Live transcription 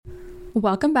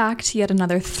Welcome back to yet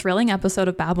another thrilling episode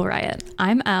of Babble Riot.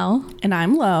 I'm Elle. And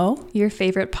I'm Lo. Your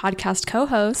favorite podcast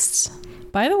co-host.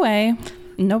 By the way,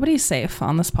 nobody's safe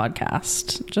on this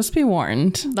podcast. Just be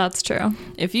warned. That's true.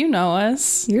 If you know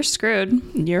us, you're screwed.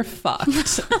 You're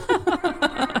fucked.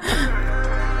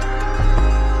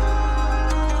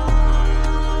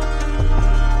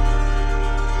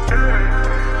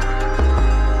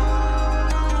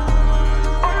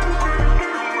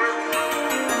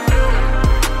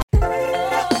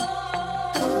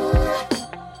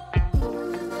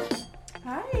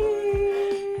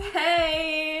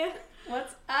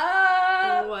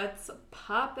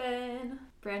 Poppin'.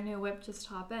 Brand new whip, just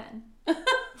hop in.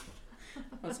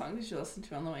 What song did you listen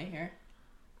to on the way here?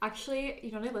 Actually,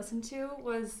 you know what I listened to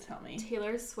was Tell me.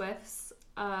 Taylor Swift's,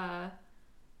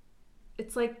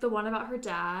 it's like the one about her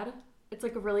dad. It's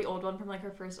like a really old one from like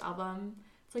her first album.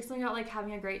 It's like something about like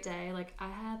having a great day. Like, I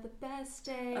had the best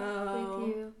day with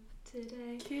you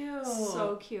today. Cute.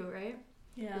 So cute, right?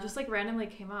 Yeah. It just like randomly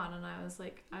came on and I was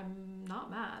like, I'm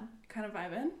not mad. Kind of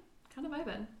vibing? Kind of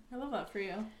vibing. I love that for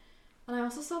you. And I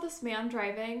also saw this man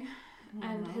driving,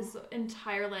 and his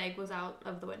entire leg was out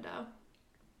of the window.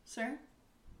 Sir?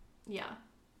 Yeah.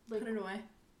 Like, put it away.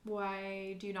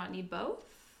 Why do you not need both?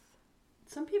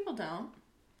 Some people don't.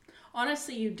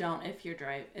 Honestly, you don't if you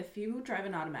drive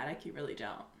an automatic, you really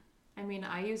don't. I mean,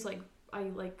 I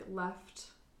left,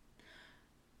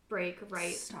 brake,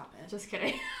 right. Stop it. Just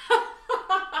kidding.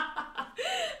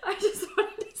 I just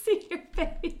wanted to see your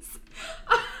face.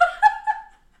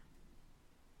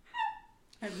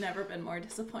 I've never been more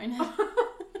disappointed.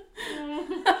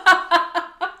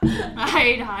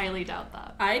 I'd highly doubt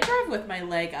that. I drive with my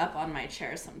leg up on my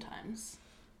chair sometimes.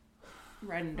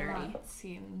 Red and dirty. That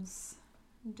seems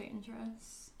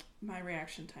dangerous. My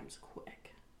reaction time's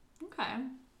quick. Okay.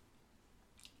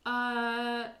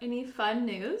 Any fun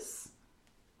news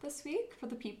this week for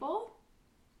the people?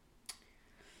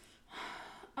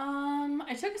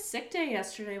 I took a sick day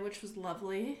yesterday, which was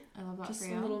lovely. I love that Just for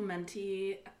you. a little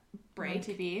menti break.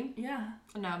 Menti B? Yeah.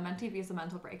 No, Menti B is a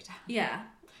mental breakdown. Yeah.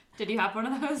 Did you have one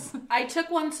of those? I took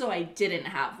one, so I didn't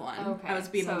have one. Okay. I was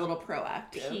being a little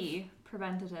proactive. P,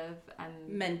 preventative, and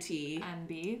Menti.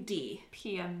 NB. D.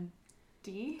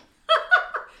 PMD?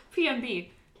 PMB.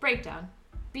 Breakdown.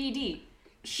 BD.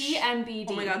 PMBD.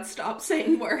 Oh my god, stop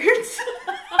saying words.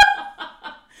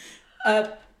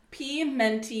 P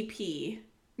Menti P.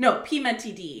 No, P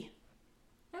Menti D.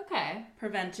 Okay.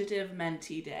 Preventative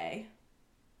Menti Day.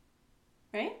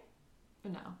 Right?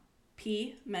 No.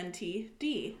 P Menti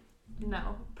D.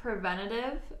 No.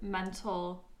 Preventative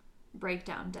Mental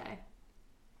Breakdown Day.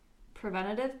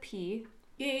 Preventative P.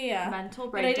 Yeah. Mental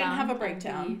breakdown. But I didn't have a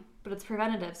breakdown. MB, but it's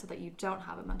preventative so that you don't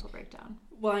have a mental breakdown.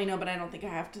 Well, I know, but I don't think I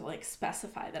have to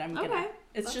specify that I'm gonna.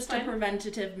 It's just fine. A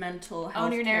preventative mental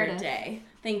health care day.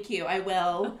 Thank you. I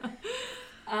will.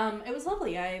 It was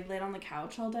lovely. I laid on the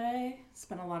couch all day.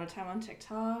 Spent a lot of time on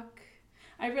TikTok.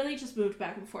 I really just moved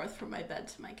back and forth from my bed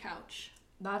to my couch.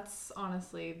 That's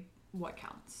honestly what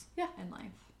counts. Yeah. In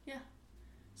life. Yeah.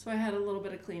 So I had a little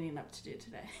bit of cleaning up to do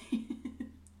today.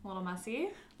 A little messy?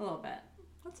 A little bit.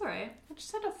 That's alright. I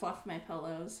just had to fluff my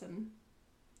pillows and...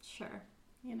 Sure.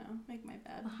 Make my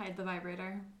bed. Hide the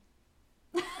vibrator.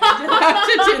 I did have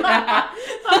to do that.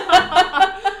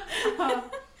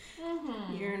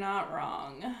 You're not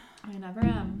wrong. I never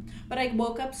am. But I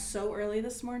woke up so early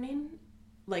this morning.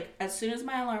 As soon as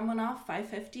my alarm went off,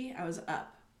 5:50, I was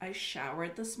up. I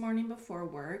showered this morning before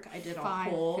work. I did a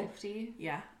whole... 5:50?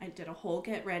 Yeah, I did a whole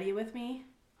get ready with me.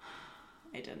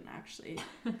 I didn't actually,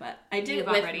 but I did you it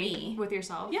got with ready me. With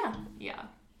yourself? Yeah. Yeah.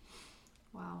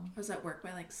 Wow. I was at work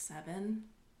by 7.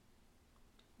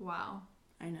 Wow.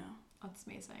 I know. That's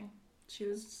amazing. She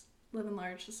was living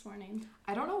large this morning.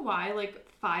 I don't know why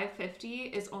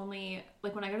 5:50 is only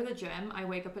when I go to the gym, I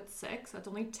wake up at 6. That's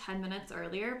only 10 minutes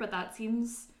earlier, but that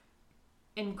seems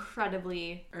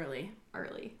incredibly early.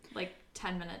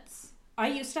 10 minutes. I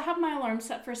used to have my alarm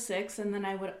set for 6 and then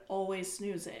I would always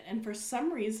snooze it. And for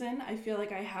some reason, I feel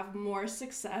like I have more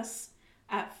success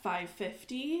at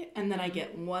 5:50 and then I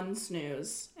get one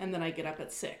snooze and then I get up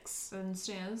at 6. And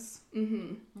snooze?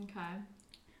 Mm-hmm. Okay.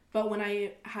 But when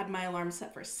I had my alarm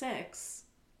set for 6,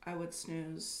 I would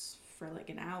snooze for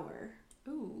an hour.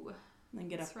 Ooh. And then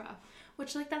get that's up. Rough.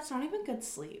 Which that's not even good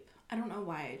sleep. I don't know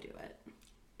why I do it.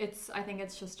 I think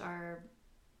it's just our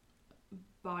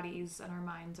bodies and our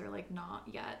minds are not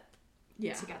yet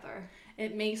together.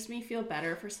 It makes me feel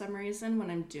better for some reason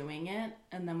when I'm doing it,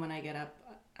 and then when I get up,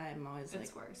 I'm always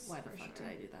it's worse, why the fuck did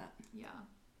I do that? Yeah.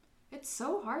 It's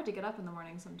so hard to get up in the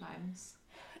morning sometimes.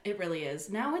 It really is.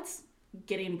 Now it's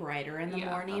getting brighter in the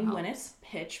morning when it's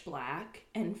pitch black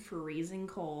and freezing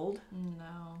cold.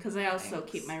 No. Because I also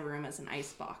keep my room as an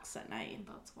ice box at night.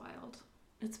 That's wild.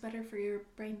 It's better for your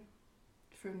brain.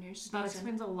 From your sneezing. That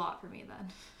explains a lot for me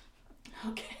then.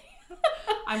 Okay.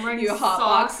 I'm wearing you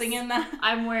hotboxing in that?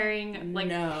 I'm wearing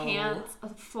pants, a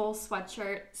full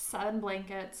sweatshirt, 7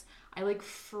 blankets. I like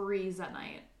freeze at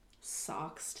night.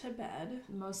 Socks to bed.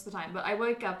 Most of the time. But I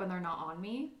wake up and they're not on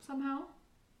me somehow.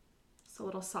 So a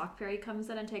little sock fairy comes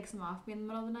in and takes them off me in the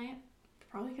middle of the night.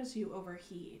 Probably because you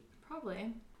overheat.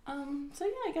 Probably. So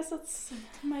yeah, I guess that's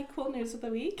my cool news of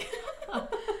the week.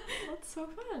 That's so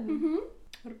fun. Mm-hmm.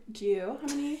 Do you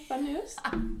have any fun news?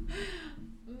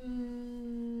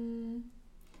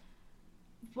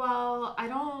 Well, I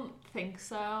don't think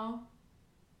so.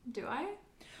 Do I?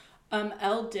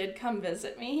 Elle did come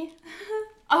visit me.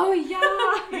 Oh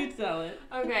yeah. You tell it.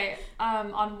 Okay.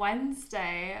 On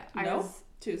Wednesday,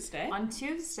 Tuesday. On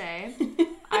Tuesday,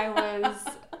 I was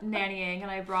nannying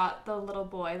and I brought the little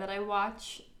boy that I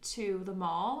watch to the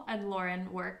mall, and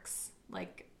Lauren works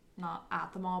like not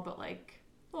at the mall, but like,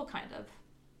 well, kind of.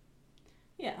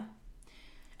 Yeah.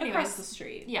 Anyways, across the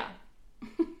street. Yeah.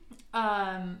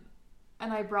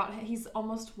 And I brought him, he's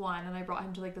almost 1, and I brought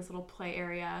him to like this little play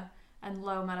area, and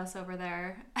Lo met us over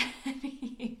there, and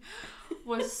he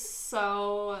was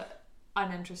so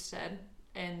uninterested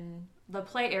in the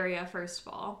play area, first of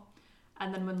all.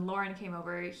 And then when Lauren came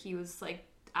over, he was like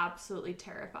absolutely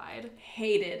terrified.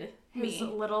 Hated me. His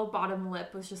little bottom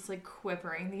lip was just like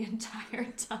quivering the entire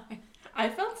time. I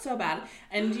felt so bad.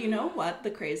 And you know what the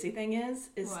crazy thing is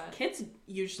what? Kids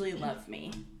usually love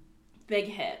me. Big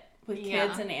hit with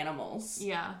kids and animals.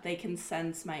 Yeah. They can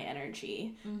sense my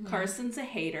energy. Mm-hmm. Carson's a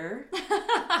hater.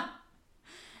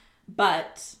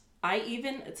 But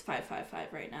it's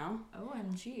 5:55 right now.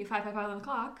 OMG, 5:55 on the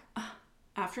clock.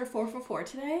 After 4 for 4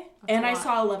 today. That's and I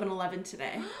saw 11:11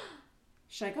 today.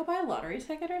 Should I go buy a lottery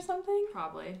ticket or something?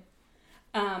 Probably.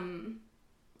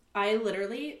 I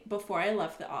literally, before I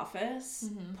left the office,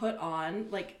 put on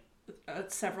like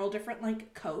several different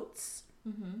like coats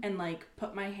and like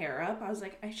put my hair up. I was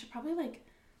like, I should probably like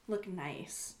look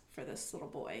nice for this little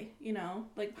boy, you know,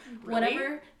 like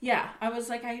whatever. Yeah, I was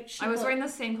like, I was wearing the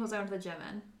same clothes I went to the gym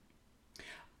in.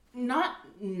 Not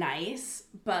nice,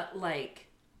 but like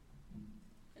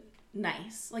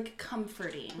nice, like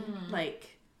comforting,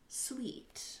 like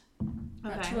sweet,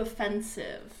 not too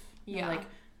offensive. Yeah, like,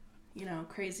 you know,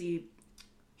 crazy.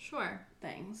 Sure.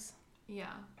 Things.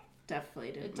 Yeah.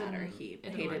 Definitely didn't matter. He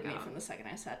hated me from the second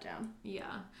I sat down.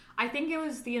 Yeah. I think it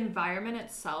was the environment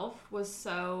itself was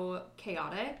so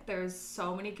chaotic. There's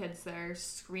so many kids there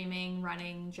screaming,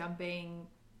 running, jumping,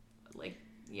 like,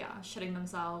 yeah, shitting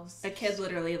themselves. A kid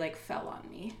literally, like, fell on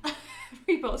me.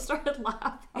 We both started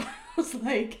laughing. I was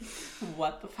like,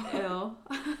 what the fuck? Ew.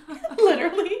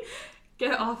 Literally.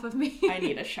 Get off of me. I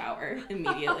need a shower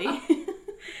immediately.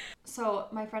 So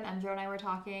my friend Emjo and I were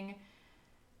talking,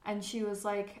 and she was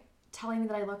like telling me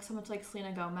that I look so much like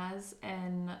Selena Gomez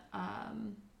in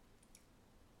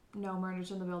No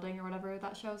Murders in the Building or whatever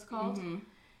that show is called. Mm-hmm.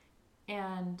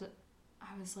 And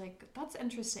I was like, that's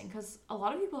interesting, because a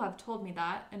lot of people have told me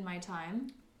that in my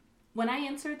time. When I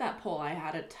answered that poll, I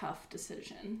had a tough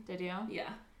decision. Did you?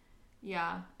 Yeah.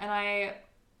 Yeah.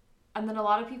 And then a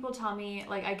lot of people tell me,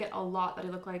 like, I get a lot that I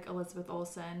look like Elizabeth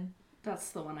Olsen. That's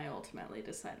the one I ultimately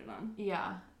decided on.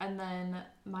 Yeah. And then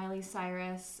Miley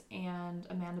Cyrus and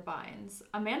Amanda Bynes.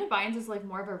 Amanda Bynes is like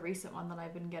more of a recent one that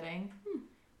I've been getting,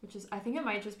 which is, I think it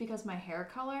might just because my hair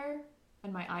color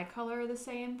and my eye color are the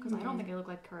same, because I don't think I look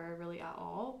like her really at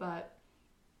all, but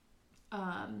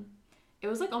it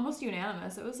was like almost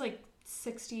unanimous. It was like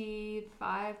 65%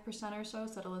 or so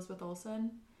said Elizabeth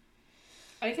Olsen.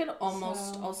 I could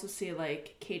almost also see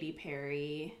like Katy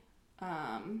Perry,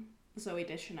 Zooey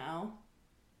Deschanel.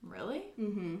 Really?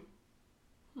 Mm-hmm.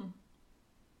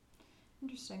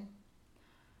 Interesting.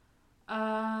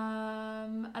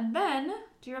 And then,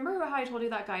 do you remember how I told you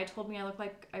that guy told me I look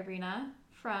like Irina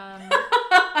from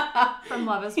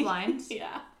Love is Blind?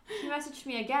 Yeah. He messaged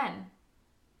me again.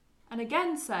 And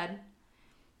again said,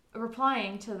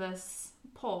 replying to this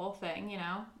poll thing, you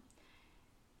know,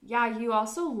 yeah, you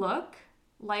also look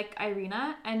like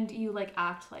Irina and you like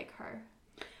act like her.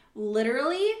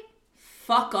 Literally,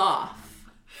 fuck off.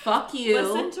 Fuck you.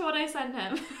 Listen to what I sent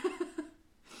him.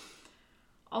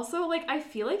 Also, like, I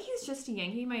feel like he's just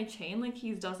yanking my chain. Like,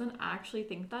 he doesn't actually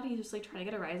think that. He's just, like, trying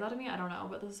to get a rise out of me. I don't know,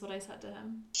 but this is what I said to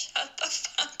him. Shut the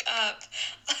fuck up.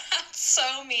 That's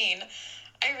so mean.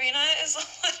 Irina is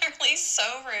literally so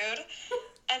rude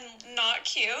and not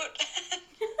cute.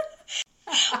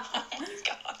 Oh my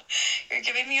god. You're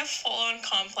giving me a full-on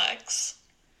complex.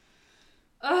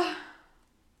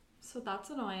 So that's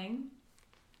annoying.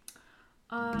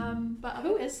 But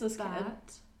who is this kid?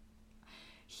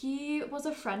 He was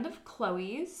a friend of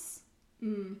Chloe's,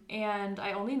 and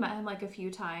I only met him like a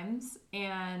few times,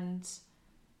 and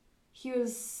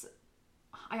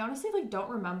I honestly like don't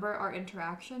remember our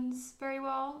interactions very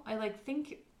well. I like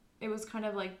think it was kind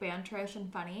of like banterish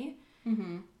and funny.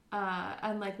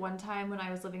 And like one time when I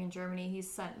was living in Germany, he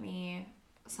sent me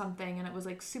something and it was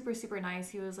like super, super nice.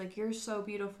 He was like, "You're so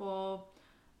beautiful,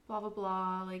 blah, blah,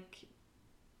 blah. Like,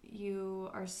 you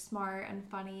are smart and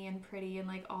funny and pretty," and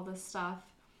like all this stuff.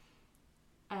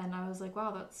 And I was like,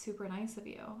 wow, that's super nice of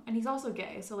you. And he's also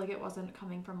gay, so like it wasn't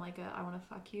coming from like a I want to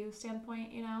fuck you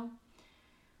standpoint, you know?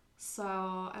 So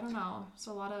I don't know.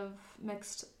 So a lot of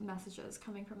mixed messages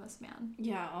coming from this man.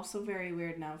 Yeah, also very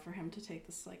weird now for him to take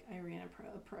this like Irina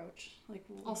approach. Like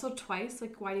also twice.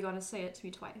 Like, why do you gotta say it to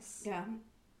me twice? Yeah,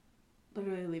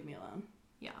 literally leave me alone.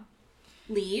 Yeah,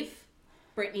 leave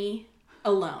Brittany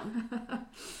alone.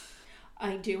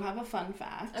 I do have a fun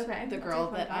fact. Okay. The girl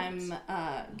that I'm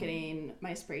getting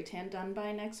my spray tan done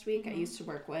by next week, I used to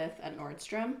work with at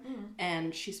Nordstrom,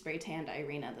 and she spray tanned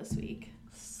Irina this week.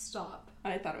 Stop.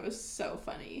 I thought it was so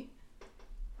funny.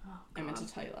 Oh, I meant to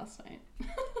tell you last night.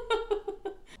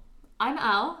 I'm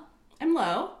Elle. I'm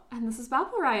Lo. And this is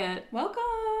Babble Riot. Welcome.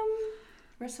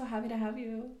 We're so happy to have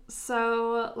you.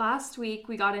 So last week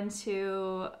we got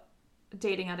into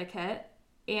dating etiquette,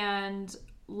 and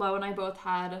Lo and I both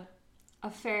had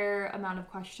a fair amount of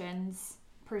questions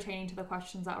pertaining to the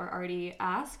questions that were already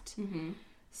asked.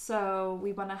 So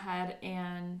we went ahead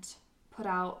and put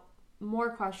out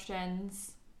more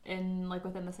questions in like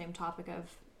within the same topic of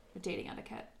dating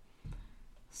etiquette.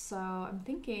 So I'm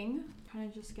thinking kind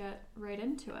of just get right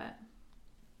into it.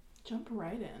 Jump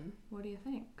right in. What do you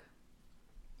think?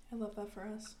 I love that for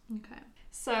us. Okay.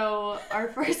 So our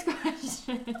first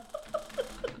question.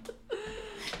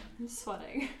 I'm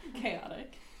sweating.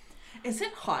 Chaotic. Is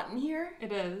it hot in here?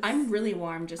 It is. I'm really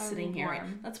warm just sitting here.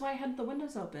 That's why I had the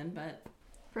windows open, but...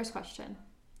 First question.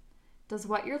 Does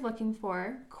what you're looking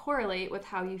for correlate with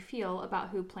how you feel about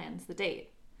who plans the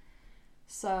date?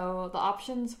 So the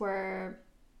options were: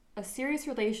 a serious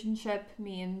relationship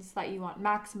means that you want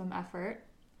maximum effort.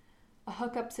 A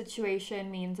hookup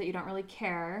situation means that you don't really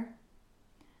care.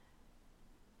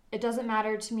 It doesn't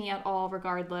matter to me at all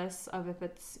regardless of if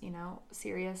it's, you know,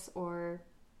 serious or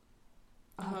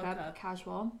a hookup,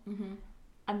 casual.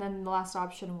 And then the last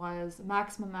option was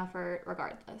maximum effort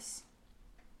regardless.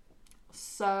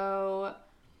 So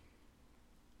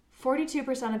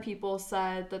 42% of people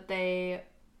said that they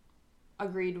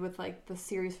agreed with like the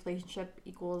serious relationship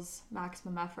equals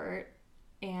maximum effort,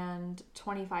 and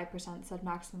 25% said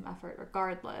maximum effort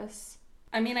regardless.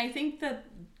 I mean, I think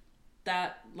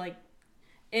that like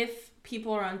if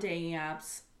people are on dating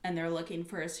apps and they're looking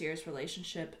for a serious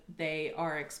relationship, they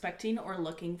are expecting or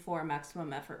looking for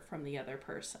maximum effort from the other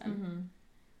person.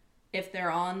 If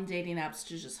they're on dating apps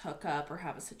to just hook up or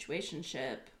have a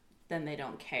situationship, then they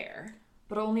don't care.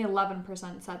 But only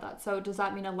 11% said that. So does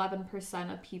that mean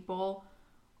 11% of people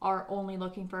are only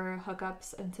looking for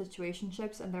hookups and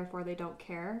situationships and therefore they don't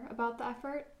care about the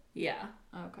effort? Yeah.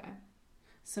 Okay.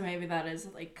 So maybe that is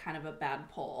like kind of a bad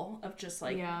poll of just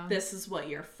like, this is what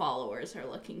your followers are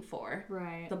looking for.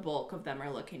 Right. The bulk of them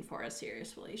are looking for a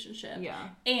serious relationship. Yeah.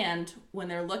 And when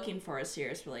they're looking for a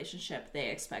serious relationship,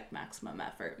 they expect maximum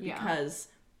effort. Yeah. Because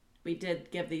we did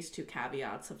give these two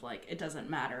caveats of like, it doesn't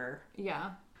matter.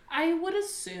 Yeah. I would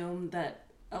assume that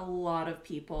a lot of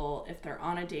people, if they're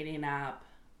on a dating app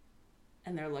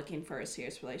and they're looking for a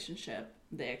serious relationship,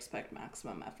 they expect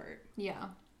maximum effort. Yeah.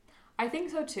 I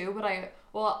think so too, but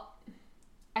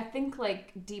I think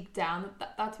like deep down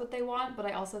that's what they want, but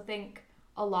I also think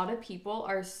a lot of people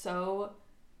are so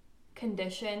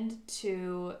conditioned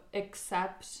to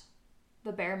accept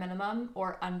the bare minimum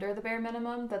or under the bare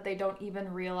minimum that they don't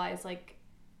even realize like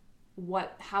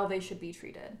how they should be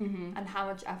treated and how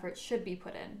much effort should be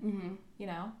put in, you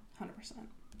know? 100%.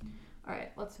 All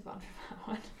right, let's move on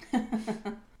from that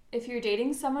one. If you're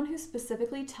dating someone who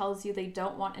specifically tells you they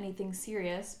don't want anything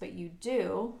serious, but you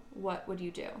do, what would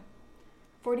you do?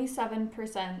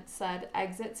 47% said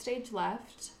exit stage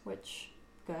left, which,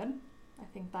 good. I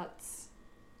think that's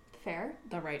fair.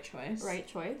 The right choice. Right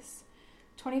choice.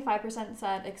 25%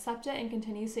 said accept it and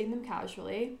continue seeing them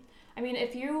casually. I mean,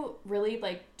 if you really,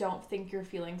 like, don't think your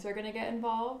feelings are going to get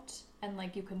involved and,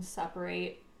 like, you can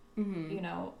separate, you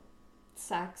know,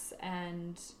 sex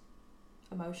and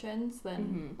emotions,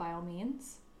 then by all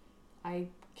means. I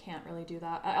can't really do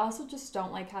that. I also just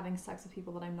don't like having sex with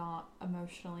people that I'm not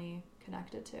emotionally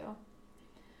connected to.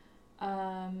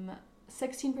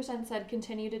 16% said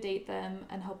continue to date them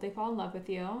and hope they fall in love with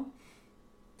you.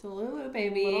 Delulu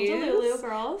babies. Little Delulu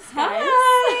girls.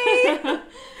 Hi!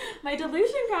 My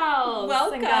delusion girls.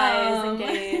 Welcome. And guys and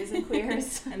gays and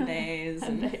queers. And theys.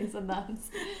 and theys and thems.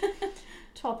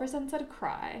 12% said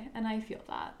cry, and I feel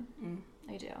that.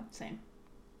 I do. Same.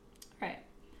 Right.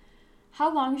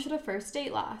 How long should a first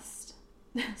date last?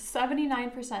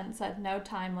 79% said no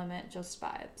time limit, just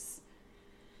vibes.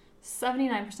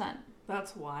 79%.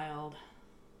 That's wild.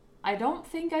 I don't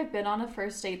think I've been on a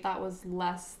first date that was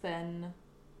less than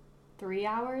 3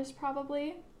 hours,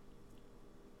 probably.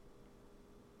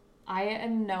 I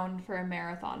am known for a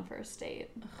marathon first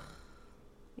date.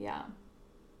 Yeah.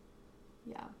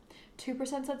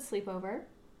 2% said sleepover.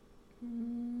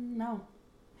 No.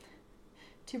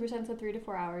 2% said 3 to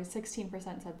 4 hours.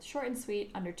 16% said short and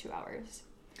sweet, under 2 hours.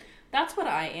 That's what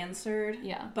I answered.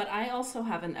 Yeah. But I also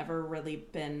haven't ever really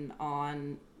been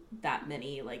on that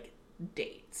many, like,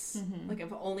 dates. Mm-hmm. Like,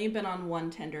 I've only been on one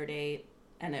Tinder date,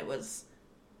 and it was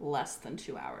less than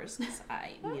 2 hours because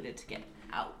I needed to get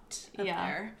out of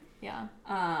there. Yeah.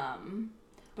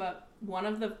 But one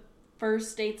of the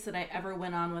first dates that I ever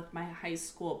went on with my high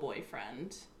school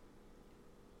boyfriend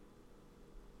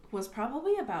was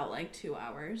probably about, like, 2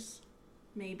 hours.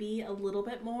 Maybe a little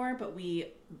bit more, but we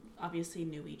obviously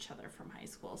knew each other from high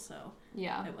school, so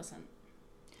yeah, it wasn't.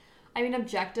 I mean,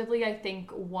 objectively, I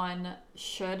think one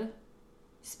should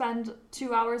spend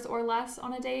 2 hours or less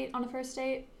on a first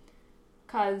date,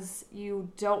 because you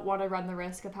don't want to run the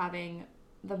risk of having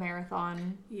the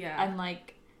marathon. Yeah.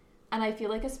 And I feel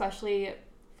like, especially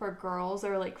for girls,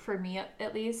 or like for me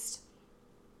at least,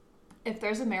 if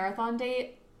there's a marathon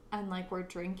date and like we're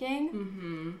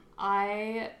drinking,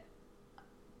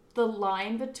 the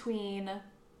line between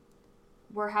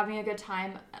we're having a good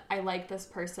time, I like this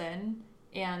person,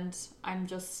 and I'm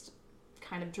just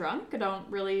kind of drunk. I don't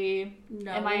really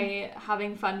know. Am I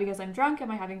having fun because I'm drunk?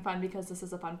 Am I having fun because this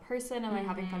is a fun person? Am I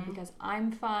having fun because I'm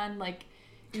fun? Like,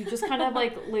 you just kind of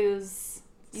like lose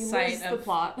the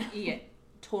plot. Yeah,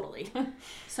 totally.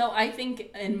 So I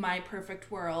think in my perfect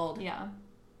world,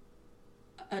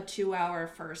 a 2 hour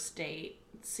first date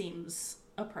seems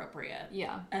appropriate.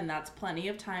 Yeah. And that's plenty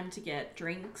of time to get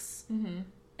drinks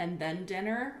and then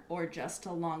dinner, or just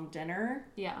a long dinner.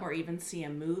 Yeah. Or even see a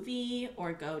movie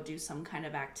or go do some kind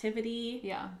of activity.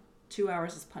 Yeah. 2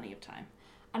 hours is plenty of time.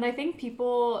 And I think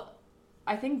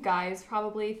guys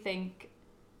probably think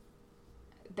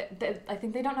I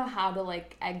think they don't know how to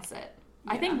like exit.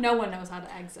 Yeah. I think no one knows how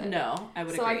to exit. No, I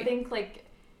would agree. So I think like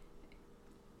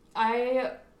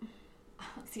I've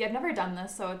never done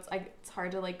this, so it's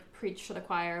hard to like preach to the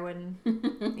choir when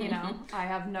I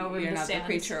have no room to stand. You're not the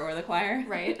preacher or the choir,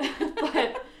 right?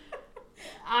 But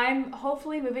I'm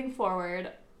hopefully moving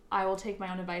forward, I will take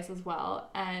my own advice as well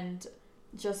and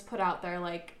just put out there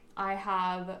like, I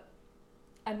have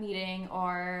a meeting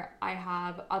or I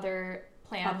have other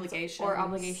plans or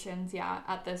obligations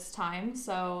at this time,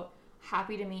 so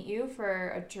happy to meet you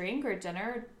for a drink or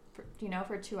dinner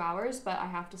for 2 hours, but I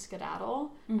have to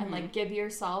skedaddle. And like, give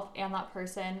yourself and that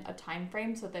person a time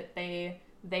frame so that they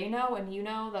know and you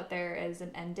know that there is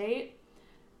an end date,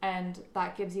 and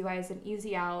that gives you guys an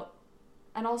easy out.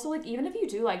 And also, like, even if you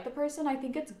do like the person, I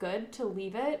think it's good to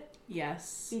leave it.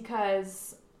 Yes.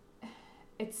 Because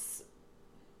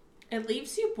it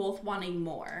leaves you both wanting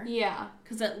more. Yeah.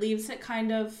 Because it leaves it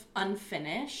kind of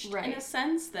unfinished, in a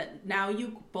sense, that now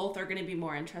you both are going to be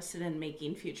more interested in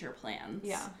making future plans.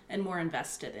 Yeah. And more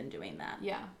invested in doing that.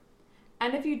 Yeah.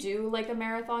 And if you do like a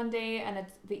marathon day and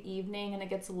it's the evening and it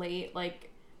gets late, like,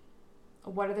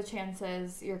 what are the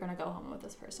chances you're going to go home with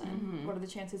this person? What are the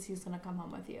chances he's going to come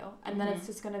home with you? And then it's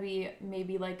just going to be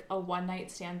maybe like a one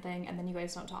night stand thing, and then you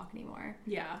guys don't talk anymore.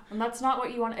 Yeah. And that's not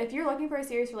what you want. If you're looking for a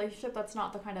serious relationship, that's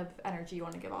not the kind of energy you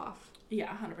want to give off.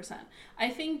 Yeah, 100%.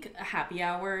 I think happy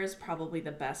hour is probably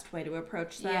the best way to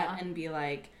approach that and be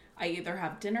like, I either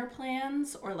have dinner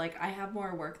plans or like I have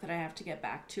more work that I have to get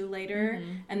back to later.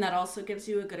 And that also gives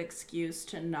you a good excuse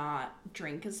to not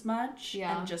drink as much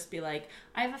and just be like,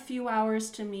 I have a few hours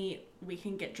to meet. We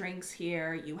can get drinks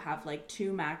here. You have like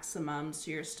 2 maximum, so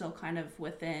you're still kind of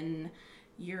within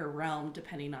your realm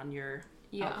depending on your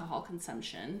alcohol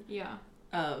consumption. Yeah.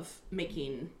 Of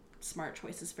making smart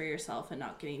choices for yourself and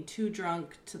not getting too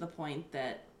drunk to the point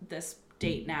that this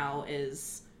date now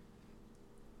is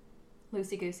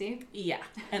loosey-goosey. Yeah.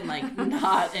 And like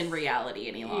not in reality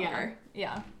any longer.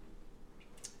 Yeah.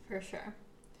 For sure.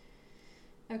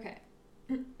 Okay.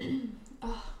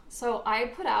 So I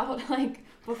put out, like,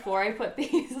 before I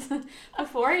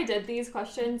did these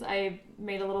questions, I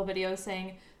made a little video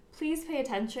saying, please pay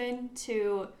attention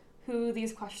to who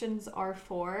these questions are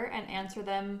for and answer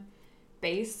them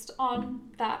based on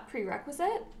that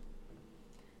prerequisite.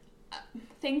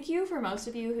 thank you for most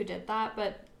of you who did that,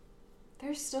 but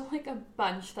there's still, like, a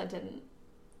bunch that didn't.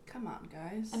 Come on,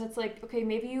 guys. And it's like, okay,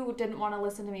 maybe you didn't want to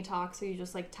listen to me talk, so you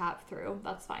just, like, tap through.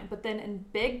 That's fine. But then in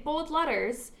big, bold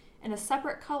letters, in a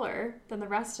separate color than the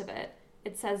rest of it,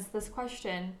 it says this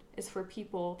question is for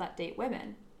people that date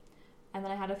women. And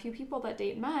then I had a few people that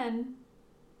date men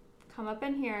come up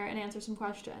in here and answer some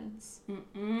questions.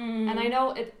 And I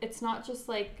know it's not just,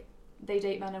 like, they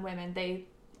date men and women. They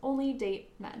only date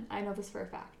men. I know this for a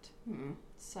fact.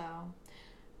 So,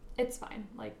 it's fine.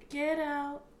 Like, get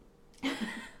out.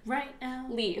 Right now.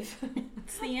 Leave.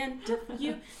 It's the end of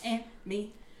you and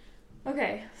me.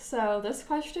 Okay, so this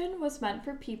question was meant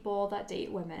for people that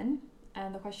date women.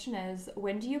 And the question is,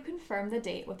 when do you confirm the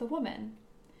date with a woman?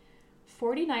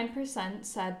 49%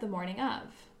 said the morning of.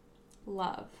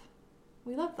 Love.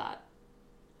 We love that.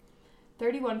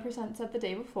 31% said the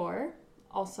day before.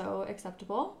 Also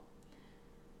acceptable.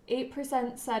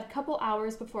 8% said couple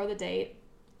hours before the date.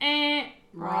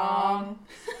 Wrong.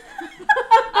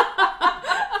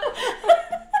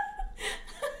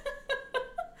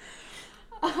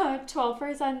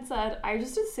 12% said, I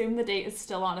just assume the date is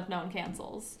still on if no one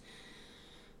cancels.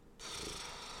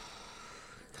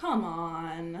 Come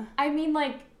on. I mean,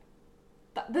 like,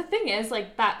 the thing is,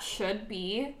 like, that should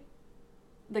be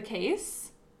the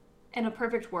case in a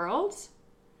perfect world.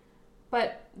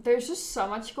 But there's just so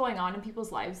much going on in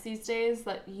people's lives these days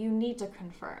that you need to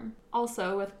confirm.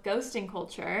 Also, with ghosting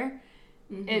culture,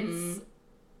 it's...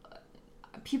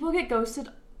 people get ghosted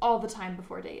all the time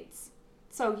before dates.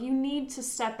 So you need to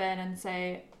step in and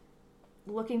say,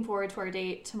 looking forward to our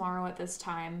date tomorrow at this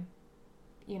time.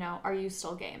 You know, are you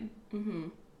still game?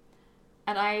 And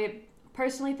I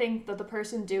personally think that the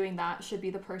person doing that should be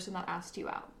the person that asked you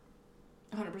out.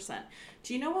 100%.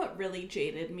 Do you know what really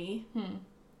jaded me?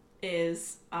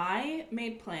 Is I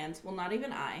made plans, well, not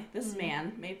even I, this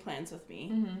man made plans with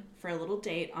me for a little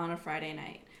date on a Friday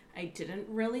night. I didn't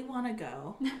really want to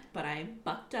go, but I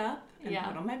bucked up and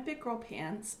put on my big girl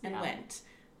pants and went.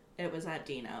 It was at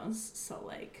Dino's, so,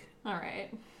 like... All right.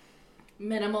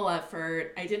 Minimal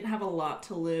effort. I didn't have a lot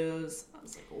to lose. I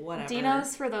was like, whatever.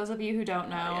 Dino's, for those of you who don't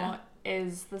know,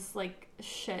 is this, like,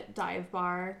 shit dive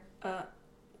bar.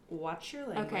 Watch your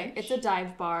language. Okay, it's a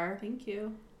dive bar. Thank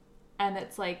you. And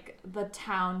it's, like, the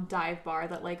town dive bar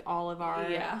that, like, all of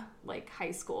our, like,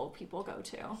 high school people go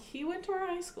to. He went to our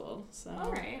high school, so...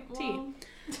 All right,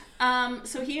 well...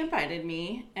 So he invited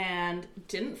me and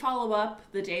didn't follow up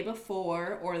the day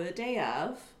before or the day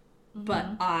of. But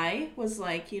I was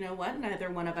like, you know what? Neither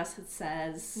one of us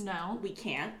says no, we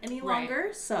can't any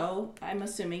longer, so I'm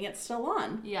assuming it's still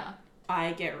on. Yeah.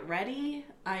 I get ready.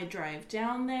 I drive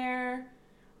down there.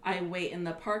 I wait in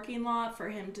the parking lot for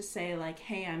him to say, like,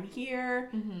 hey, I'm here.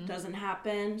 Doesn't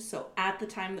happen. So at the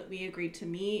time that we agreed to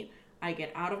meet, I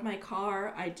get out of my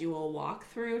car. I do a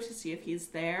walkthrough to see if he's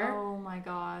there. Oh, my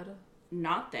God.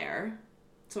 Not there.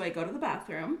 So I go to the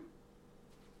bathroom.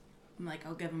 I'm like,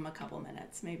 I'll give him a couple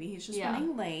minutes. Maybe he's just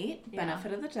running late.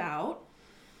 Benefit of the doubt.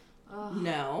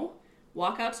 No.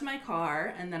 Walk out to my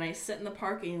car, and then I sit in the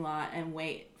parking lot and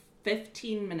wait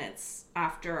 15 minutes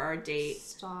after our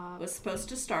date was supposed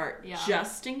to start,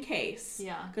 just in case.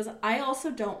 Yeah. Because I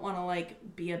also don't want to,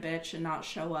 like, be a bitch and not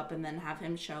show up and then have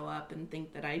him show up and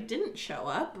think that I didn't show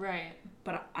up. Right.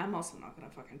 But I'm also not going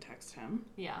to fucking text him.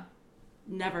 Yeah.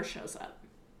 Never shows up.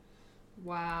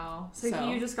 Wow. So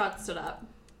you just got stood up.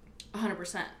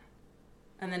 100%.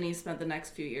 And then he spent the next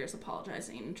few years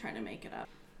apologizing and trying to make it up.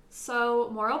 So,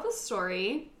 moral of the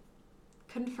story,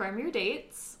 confirm your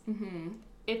dates.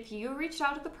 If you reached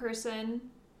out to the person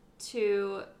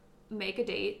to make a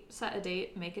date, set a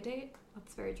date, make a date,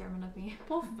 that's very German of me.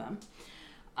 Both of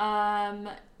them.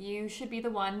 You should be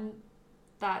the one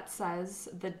that says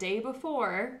the day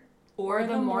before or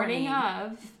the morning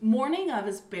of. Morning of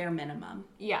is bare minimum.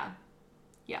 Yeah.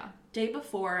 Yeah. Day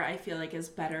before, I feel like, is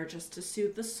better just to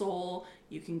soothe the soul.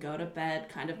 You can go to bed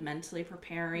kind of mentally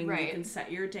preparing. Right. You can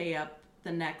set your day up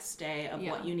the next day of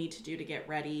what you need to do to get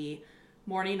ready.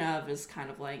 Morning of is kind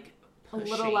of like pushing,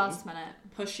 a little last minute.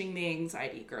 Pushing the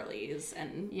anxiety girlies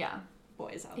and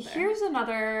boys out there. Here's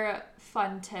another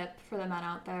fun tip for the men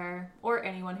out there, or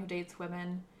anyone who dates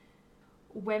women.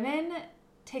 Women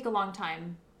take a long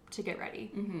time to get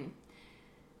ready.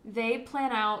 They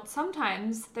plan out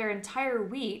sometimes their entire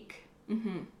week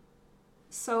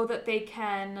so that they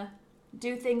can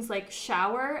do things like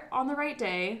shower on the right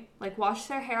day, like wash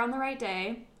their hair on the right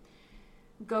day,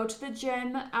 go to the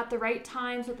gym at the right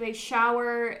time so that they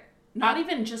shower. Not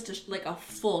even just a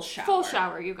full shower. Full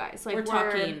shower, you guys. Like we're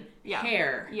talking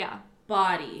hair,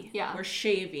 body. We're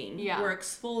shaving. We're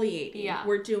exfoliating.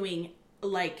 We're doing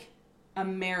like a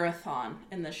marathon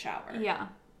in the shower. Yeah.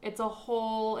 It's a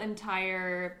whole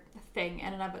entire thing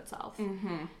in and of itself.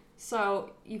 Mm-hmm.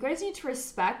 So you guys need to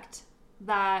respect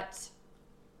that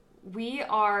we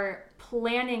are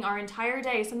planning our entire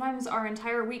day, sometimes our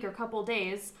entire week or couple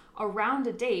days around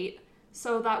a date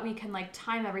so that we can like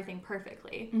time everything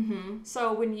perfectly. Mm-hmm.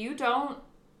 So when you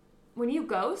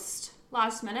ghost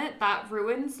last minute, that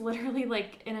ruins literally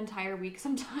like an entire week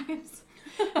sometimes.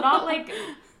 It's not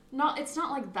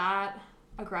like that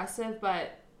aggressive,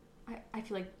 but I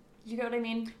feel like, you get what I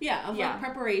mean? Yeah, like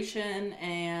preparation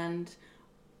and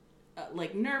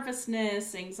like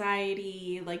nervousness,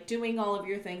 anxiety, like doing all of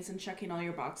your things and checking all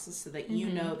your boxes so that you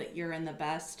know that you're in the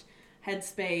best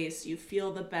headspace, you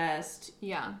feel the best.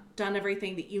 Yeah. Done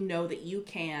everything that you know that you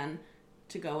can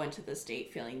to go into this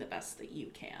date feeling the best that you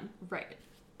can. Right.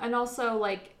 And also,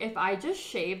 like, if I just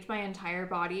shaved my entire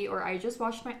body or I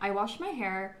wash my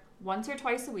hair once or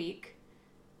twice a week,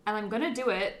 and I'm going to do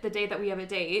it the day that we have a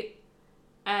date,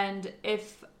 and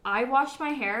if I wash my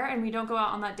hair and we don't go out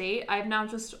on that date, I've now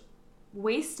just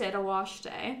wasted a wash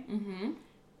day. Mm-hmm.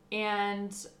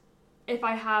 And if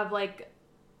I have, like,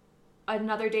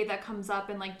 another date that comes up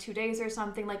in, like, 2 days or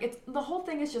something, like, the whole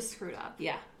thing is just screwed up.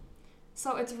 Yeah.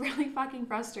 So it's really fucking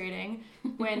frustrating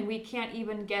when we can't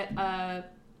even get a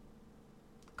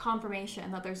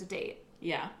confirmation that there's a date.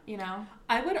 Yeah. You know?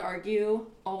 I would argue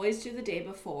always do the day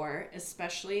before,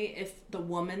 especially if the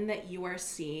woman that you are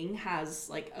seeing has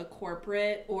like a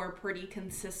corporate or pretty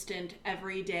consistent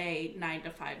everyday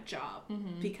 9-to-5 job.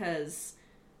 Mm-hmm. Because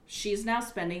she's now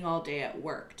spending all day at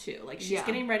work too. Like she's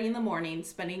getting ready in the morning,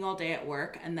 spending all day at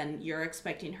work, and then you're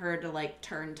expecting her to like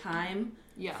turn time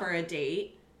for a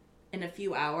date in a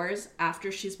few hours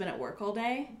after she's been at work all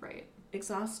day. Right.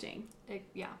 Exhausting.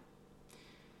 Yeah.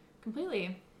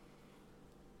 Completely.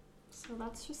 So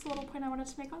that's just a little point I wanted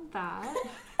to make on that.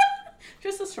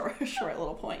 Just a short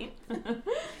little point.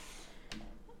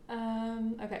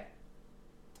 Okay.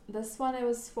 This one, it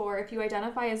was for if you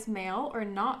identify as male or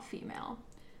not female.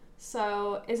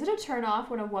 So, is it a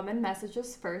turn-off when a woman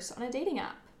messages first on a dating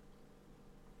app?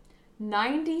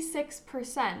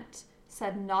 96%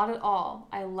 said not at all.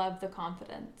 I love the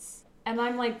confidence. And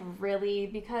I'm like, really?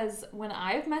 Because when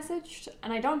I've messaged,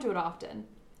 and I don't do it often,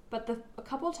 but a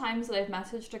couple times that I've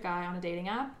messaged a guy on a dating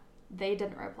app, they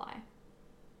didn't reply.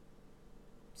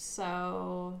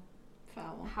 So,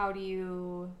 foul. How do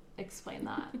you explain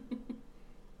that?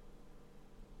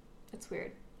 It's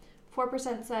weird.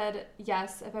 4% said,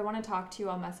 yes, if I want to talk to you,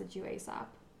 I'll message you ASAP.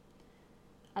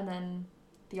 And then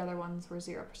the other ones were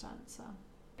 0%, so.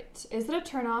 Is it a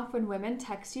turnoff when women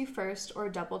text you first or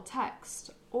double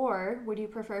text? Or would you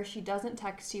prefer she doesn't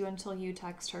text you until you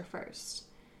text her first?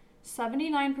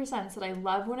 79% said, I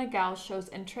love when a gal shows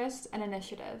interest and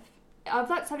initiative. Of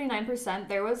that 79%,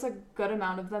 there was a good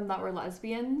amount of them that were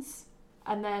lesbians.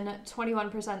 And then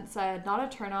 21% said, not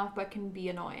a turnoff, but can be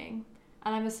annoying.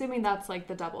 And I'm assuming that's like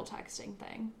the double texting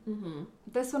thing. Mm-hmm.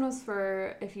 This one was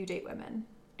for if you date women.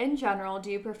 In general, do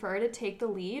you prefer to take the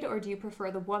lead or do you prefer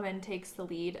the woman takes the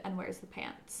lead and wears the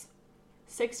pants?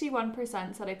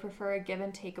 61% said I prefer a give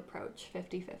and take approach,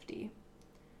 50-50.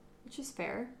 Which is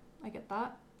fair. I get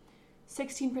that.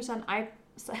 16%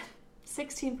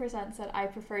 said I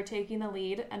prefer taking the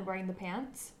lead and wearing the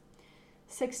pants.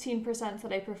 16%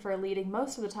 said I prefer leading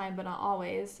most of the time but not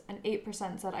always. And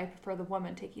 8% said I prefer the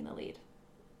woman taking the lead.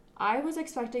 I was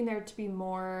expecting there to be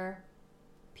more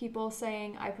people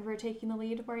saying I prefer taking the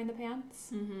lead wearing the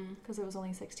pants because it was only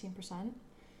 16%.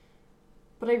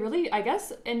 But I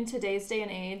guess in today's day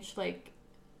and age, like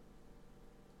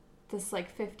this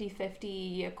like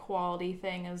 50-50 equality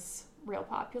thing is real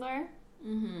popular.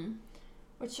 Mm-hmm.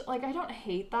 Which, like, I don't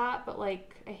hate that, but,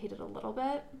 like, I hate it a little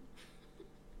bit.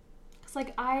 Because,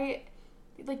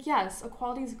 yes,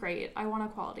 equality is great. I want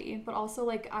equality. But also,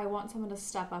 like, I want someone to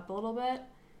step up a little bit.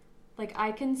 Like,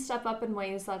 I can step up in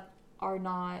ways that are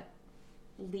not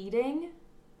leading,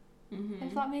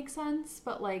 if that makes sense.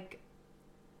 But, like,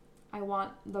 I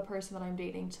want the person that I'm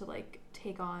dating to, like,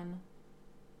 take on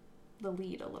the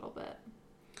lead a little bit.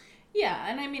 Yeah,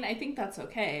 and I mean, I think that's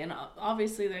okay. And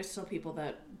obviously there's still people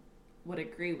that would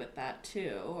agree with that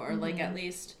too. Or like at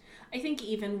least, I think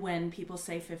even when people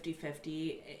say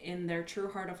 50-50, in their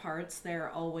true heart of hearts, they're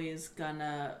always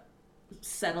gonna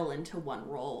settle into one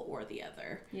role or the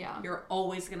other. Yeah. You're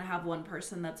always gonna have one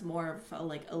person that's more of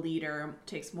a leader,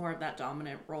 takes more of that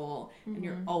dominant role, and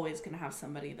you're always gonna have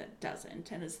somebody that doesn't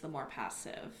and is the more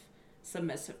passive,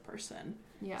 submissive person.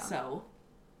 Yeah. So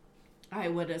I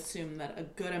would assume that a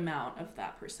good amount of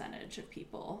that percentage of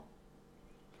people.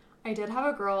 I did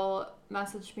have a girl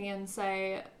message me and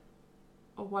say,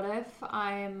 what if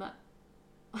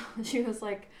she was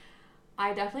like,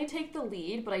 I definitely take the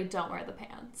lead, but I don't wear the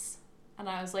pants. And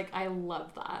I was like, I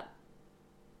love that.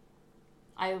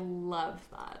 I love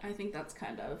that. I think that's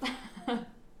kind of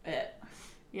it.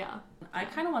 Yeah. I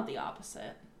kind of want the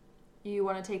opposite. You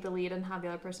want to take the lead and have the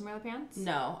other person wear the pants?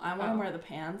 No, I want to wear the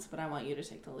pants, but I want you to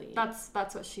take the lead.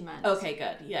 That's what she meant. Okay,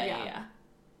 good. Yeah.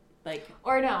 Like,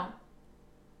 or no.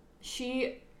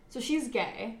 She's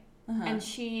gay, and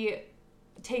she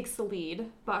takes the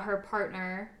lead, but her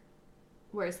partner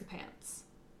wears the pants,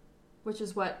 which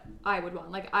is what I would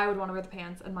want. Like, I would want to wear the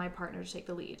pants and my partner to take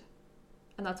the lead.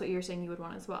 And that's what you're saying you would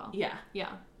want as well. Yeah.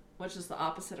 Yeah. Which is the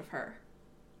opposite of her.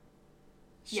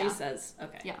 She says,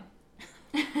 okay. Yeah.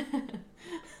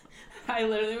 I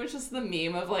literally was just the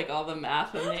meme of, like, all the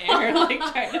math in the air, like,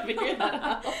 trying to figure that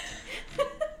out.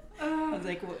 I was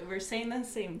like, we're saying the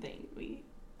same thing.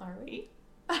 Are we?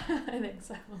 I think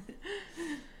so.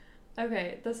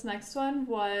 Okay, this next one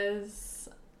was...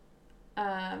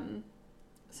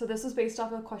 So this was based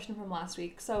off of a question from last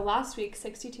week. So last week,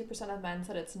 62% of men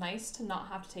said it's nice to not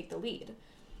have to take the lead.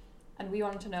 And we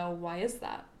wanted to know, why is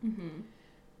that? Mm-hmm.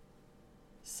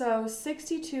 So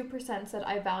 62% said,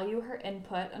 I value her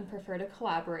input and prefer to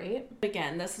collaborate.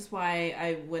 Again, this is why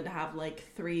I would have like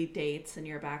 3 dates in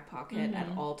your back pocket at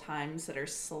all times that are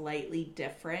slightly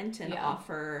different and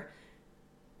offer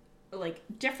like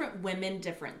different women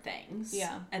different things.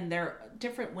 Yeah. And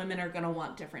different women are going to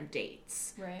want different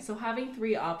dates. Right. So having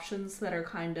 3 options that are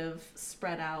kind of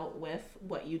spread out with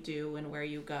what you do and where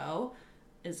you go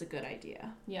is a good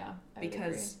idea. Yeah.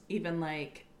 Because even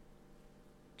like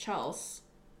Chelsea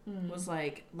was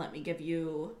like, let me give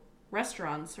you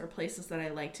restaurants or places that I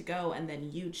like to go and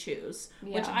then you choose.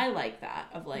 Yeah. Which I like that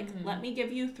of like, let me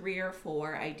give you 3 or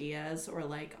 4 ideas or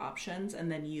like options and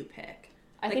then you pick.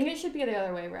 I think it should be the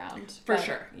other way around. For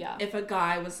sure. Yeah. If a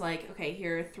guy was like, okay,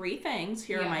 here are 3 things.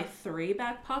 Here are my 3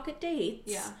 back pocket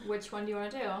dates. Yeah. Which one do you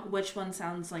want to do? Which one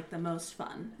sounds like the most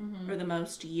fun or the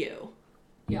most you?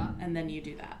 Yeah. And then you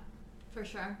do that. For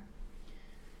sure.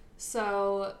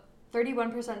 So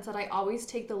 31% said I always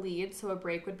take the lead, so a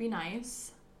break would be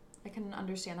nice. I can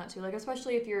understand that too. Like,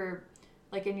 especially if you're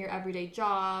like in your everyday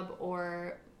job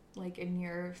or like in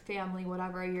your family,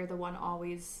 whatever, you're the one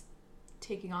always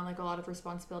taking on like a lot of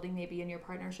responsibility. Maybe in your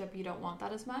partnership you don't want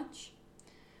that as much.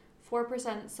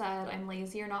 4% said I'm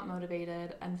lazy or not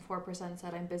motivated, and 4%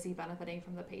 said I'm busy benefiting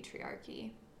from the patriarchy.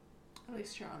 At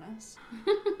least you're honest.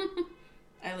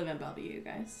 I live in Bellevue, you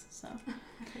guys, so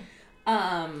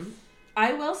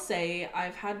I will say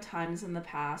I've had times in the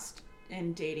past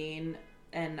in dating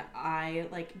and I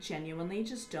like genuinely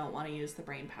just don't want to use the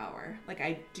brain power. Like,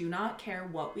 I do not care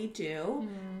what we do.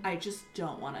 I just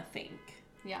don't want to think.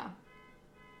 Yeah.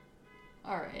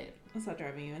 All right. Is that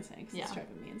driving you insane? Because it's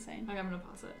driving me insane. I'm going to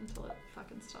pause it until it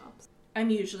fucking stops. I'm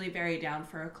usually very down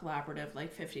for a collaborative,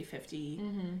 like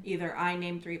 50-50. Either I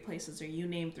name 3 places or you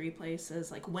name 3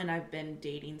 places. Like when I've been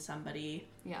dating somebody.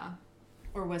 Yeah.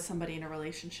 Or with somebody in a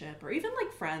relationship. Or even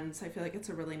like friends. I feel like it's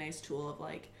a really nice tool of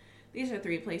like, these are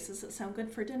 3 places that sound good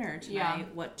for dinner tonight. Yeah,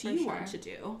 what do you want to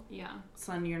do? Yeah.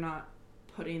 So then you're not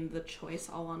putting the choice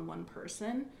all on one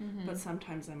person. But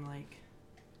sometimes I'm like,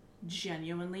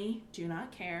 genuinely do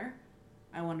not care.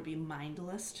 I want to be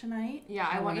mindless tonight. Yeah,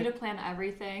 I want you to plan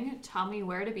everything. Tell me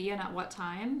where to be and at what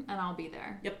time, and I'll be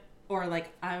there. Yep. Or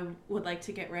like, I would like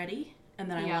to get ready, and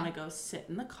then I want to go sit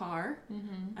in the car.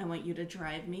 I want you to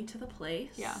drive me to the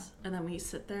place. Yeah. And then we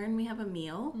sit there and we have a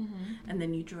meal, and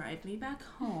then you drive me back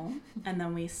home, and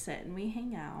then we sit and we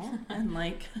hang out, and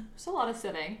like... There's a lot of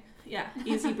sitting. Yeah,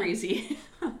 easy breezy.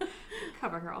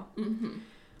 Cover girl.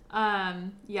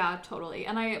 Yeah, totally.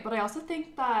 But I also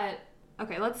think that,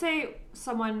 okay, let's say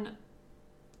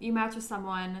you match with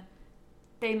someone,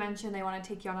 they mention they want to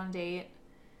take you out on a date,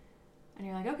 and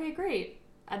you're like, okay, great.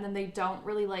 And then they don't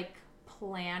really like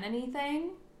plan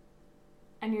anything,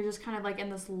 and you're just kind of like in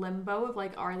this limbo of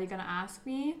like, are they going to ask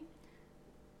me?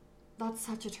 That's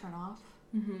such a turnoff.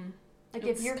 Like,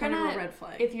 it's if you're kind gonna, of a red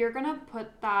flag. If you're gonna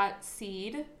put that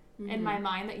seed in my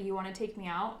mind that you want to take me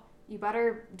out, you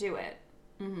better do it.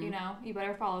 You know, you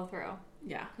better follow through.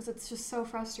 Yeah. Because it's just so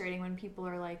frustrating when people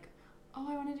are like, oh,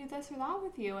 I want to do this or that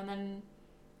with you. And then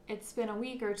it's been a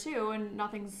week or 2 and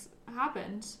nothing's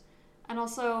happened. And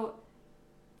also,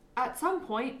 at some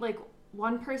point, like,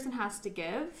 one person has to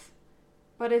give.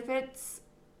 But if it's,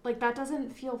 like, that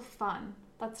doesn't feel fun.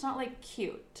 That's not, like,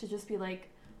 cute to just be like,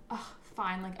 oh,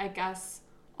 fine, like, I guess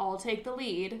I'll take the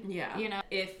lead. Yeah. You know?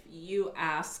 If you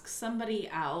ask somebody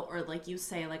out or like you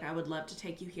say like, I would love to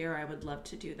take you here, I would love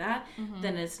to do that,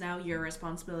 then it's now your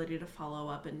responsibility to follow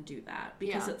up and do that.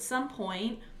 Because at some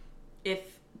point,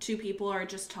 if two people are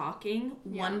just talking,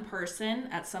 one person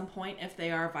at some point, if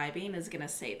they are vibing, is going to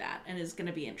say that and is going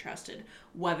to be interested,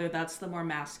 whether that's the more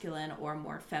masculine or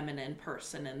more feminine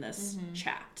person in this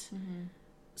chat.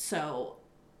 So,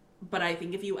 but I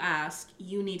think if you ask,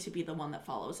 you need to be the one that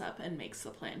follows up and makes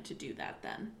the plan to do that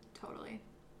then. Totally.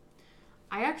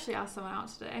 I actually asked someone out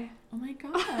today. Oh my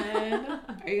God.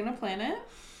 Are you going to plan it?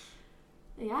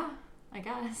 Yeah, I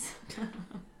guess.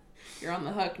 You're on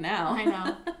the hook now. I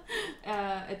know.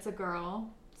 It's a girl,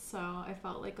 so I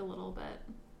felt like a little bit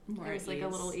more. It was like a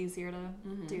little easier to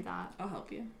do that. I'll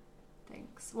help you.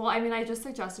 Thanks. Well, I mean, I just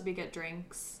suggested we get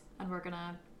drinks, and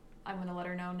I'm gonna let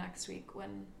her know next week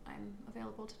when I'm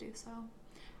available to do so.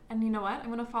 And you know what? I'm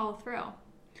gonna follow through. Oh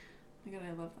my God,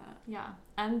 I love that. Yeah.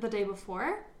 And the day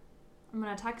before, I'm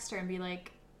gonna text her and be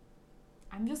like,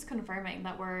 I'm just confirming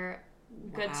that we're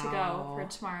good to go for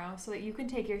tomorrow so that you can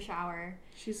take your shower.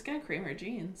 She's gonna cream her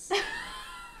jeans.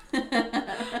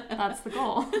 That's the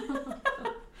goal.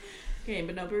 Okay,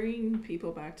 but no bringing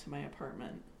people back to my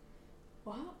apartment.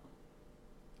 What?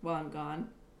 While I'm gone.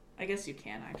 I guess you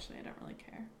can, actually. I don't really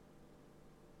care.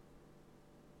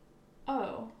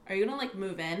 Oh. Are you gonna, like,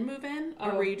 move in?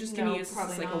 Or were you just gonna use this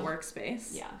as, like, a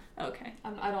workspace? Yeah. Okay.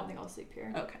 I don't think I'll sleep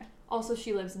here. Okay. Also,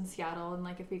 she lives in Seattle, and,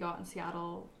 like, if we got in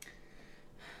Seattle...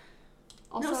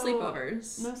 Also, no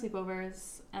sleepovers. No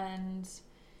sleepovers. And,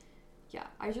 yeah,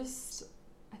 I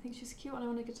think she's cute, and I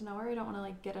want to get to know her. I don't want to,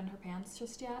 like, get in her pants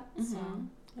just yet. So,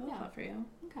 I love that for you.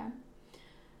 Okay.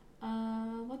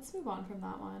 Let's move on from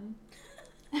that one.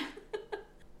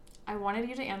 I wanted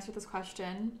you to answer this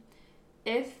question.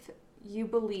 If you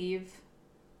believe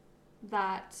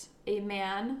that a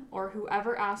man or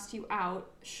whoever asked you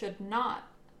out should not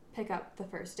pick up the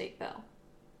first date bill.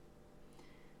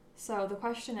 So the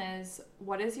question is,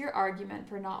 what is your argument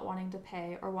for not wanting to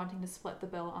pay or wanting to split the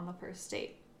bill on the first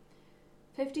date?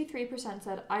 53%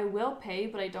 said, I will pay,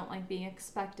 but I don't like being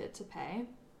expected to pay.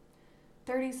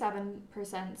 37%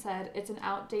 said, it's an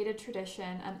outdated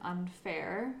tradition and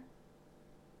unfair.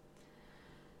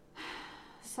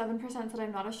 7% said,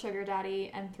 I'm not a sugar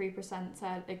daddy, and 3%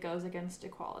 said, it goes against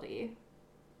equality.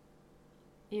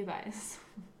 You guys.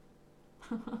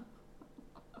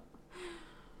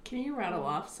 Can you rattle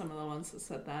off some of the ones that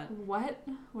said that? What?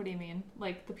 What do you mean?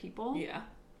 Like the people? Yeah.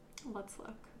 Let's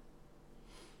look.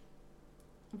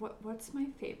 What's my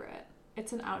favorite?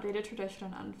 It's an outdated tradition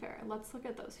and unfair. Let's look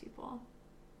at those people.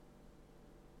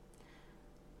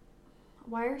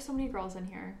 Why are so many girls in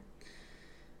here?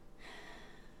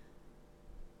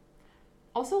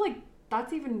 Also, like,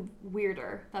 that's even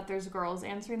weirder that there's girls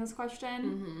answering this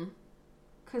question.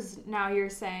 Because now you're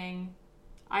saying,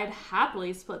 I'd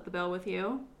happily split the bill with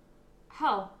you.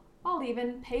 Hell, I'll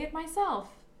even pay it myself.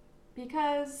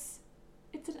 Because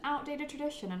it's an outdated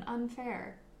tradition and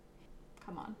unfair.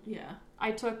 Come on. Yeah.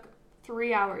 I took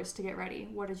 3 hours to get ready.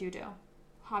 What did you do?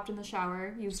 Hopped in the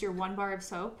shower, used your 1 bar of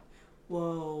soap.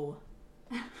 Whoa.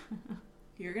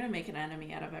 You're going to make an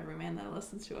enemy out of every man that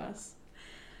listens to us.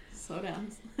 Slow down.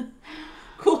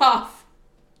 Cool off.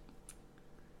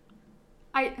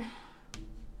 I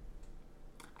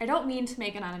don't mean to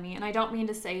make an enemy, and I don't mean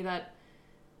to say that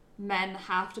men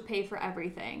have to pay for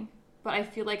everything, but I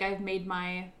feel like I've made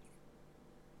my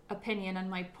opinion and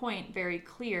my point very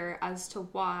clear as to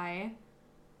why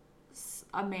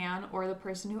a man or the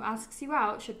person who asks you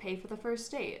out should pay for the first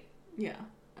date. Yeah.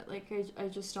 Like, I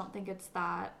just don't think it's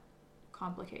that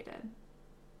complicated.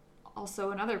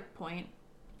 Also, another point,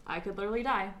 I could literally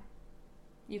die.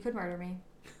 You could murder me.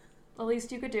 The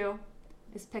least you could do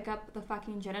is pick up the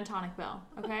fucking gin and tonic bill,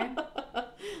 okay?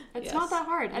 It's not that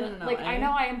hard. And, no, I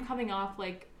know I am coming off,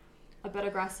 like, a bit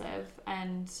aggressive,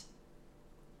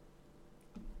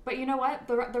 but you know what?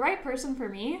 The right person for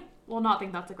me will not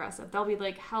think that's aggressive. They'll be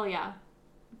like, hell yeah,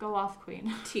 go off,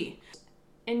 queen. T.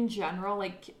 In general,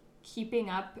 like, keeping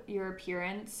up your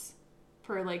appearance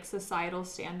for, like, societal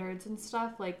standards and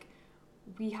stuff, like,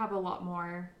 we have a lot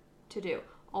more to do.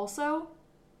 Also,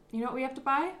 you know what we have to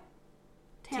buy?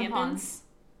 Tampons.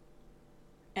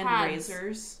 And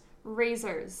pads.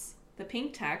 Razors. The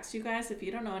pink tax, you guys, if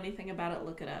you don't know anything about it,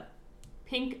 look it up.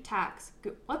 Pink tax.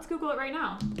 Let's Google it right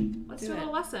now. Let's do a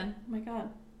little lesson. Oh my God.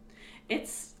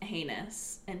 It's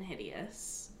heinous and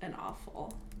hideous and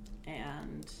awful.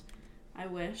 And I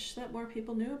wish that more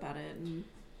people knew about it. And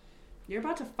you're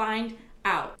about to find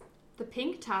out. The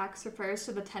pink tax refers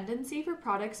to the tendency for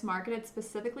products marketed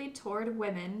specifically toward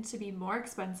women to be more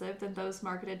expensive than those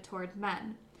marketed toward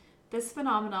men. This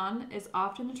phenomenon is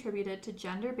often attributed to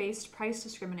gender-based price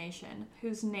discrimination,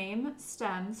 whose name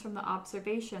stems from the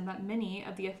observation that many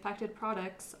of the affected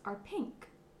products are pink.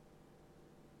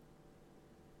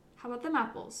 How about them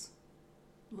apples?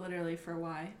 Literally for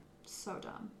why? So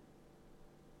dumb.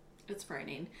 It's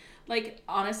frightening. Like,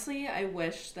 honestly, I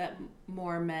wish that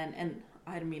more men, and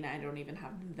I mean, I don't even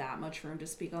have that much room to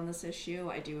speak on this issue.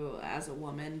 I do as a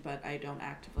woman, but I don't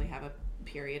actively have a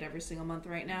period every single month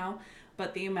right now.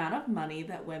 But the amount of money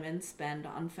that women spend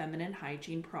on feminine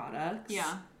hygiene products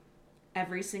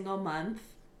every single month,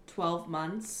 12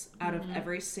 months out of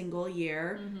every single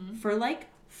year for like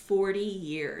 40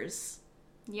 years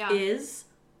is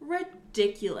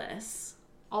ridiculous.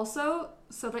 Also,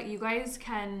 so that you guys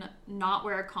can not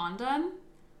wear a condom,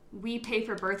 we pay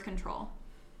for birth control.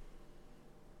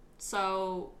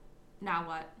 So, now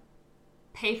what?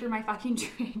 Pay for my fucking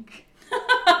drink.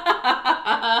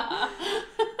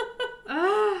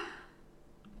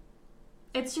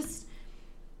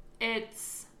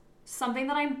 It's something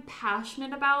that I'm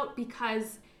passionate about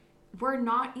because we're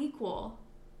not equal.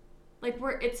 Like,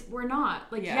 we're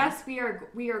not. Like, yes, we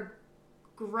are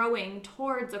growing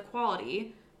towards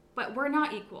equality, but we're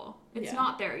not equal. It's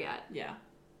not there yet. Yeah.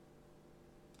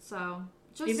 So,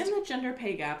 even the gender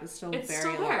pay gap is still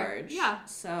very large. Yeah.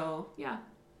 So. Yeah.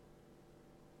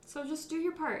 So just do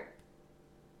your part.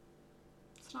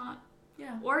 It's not.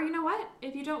 Yeah. Or you know what?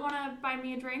 If you don't want to buy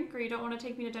me a drink or you don't want to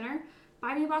take me to dinner,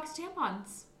 buy me a box of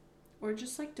tampons. Or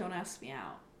just like don't ask me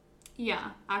out.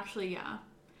 Yeah. Actually, yeah.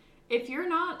 If you're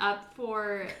not up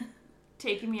for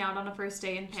taking me out on a first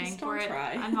date and paying for it,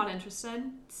 I'm not interested.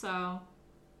 So.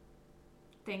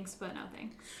 Thanks, but no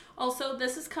thanks. Also,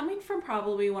 this is coming from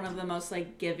probably one of the most,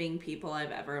 like, giving people I've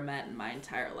ever met in my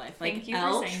entire life. Like,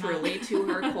 Elle, truly, to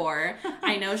her core.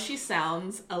 I know she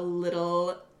sounds a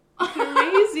little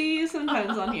crazy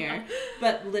sometimes on here,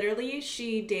 but literally,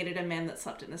 she dated a man that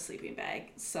slept in a sleeping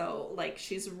bag. So, like,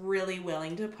 she's really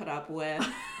willing to put up with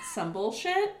some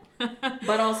bullshit,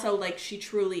 but also, like, she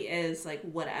truly is, like,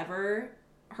 whatever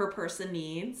her person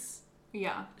needs.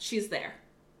 Yeah. She's there.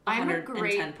 I'm a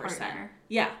great partner.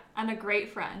 Yeah. And a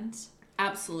great friend.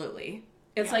 Absolutely.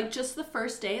 It's like just the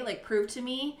first day, like prove to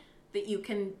me that you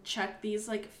can check these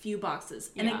like few boxes.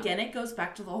 And again, it goes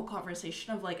back to the whole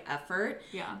conversation of like effort.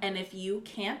 Yeah. And if you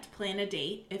can't plan a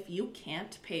date, if you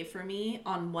can't pay for me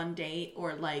on one date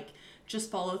or like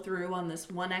just follow through on this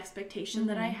one expectation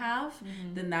that I have,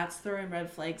 then that's throwing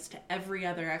red flags to every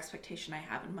other expectation I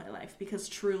have in my life. Because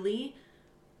truly,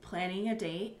 planning a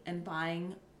date and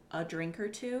buying a drink or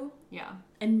two. Yeah.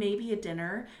 And maybe a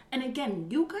dinner. And again,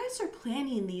 you guys are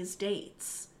planning these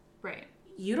dates. Right.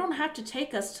 You don't have to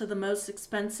take us to the most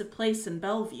expensive place in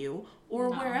Bellevue or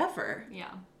wherever.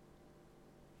 Yeah.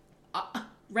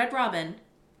 Red Robin.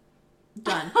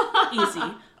 Done.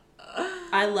 Easy.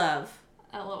 I love.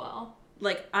 LOL.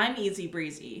 Like, I'm easy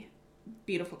breezy.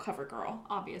 Beautiful cover girl.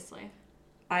 Obviously.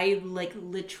 I, like,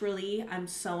 literally, I'm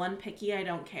so unpicky, I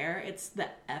don't care. It's the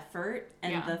effort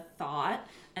and the thought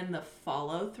and the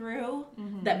follow-through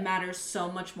that matters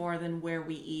so much more than where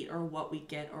we eat or what we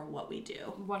get or what we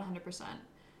do. 100%.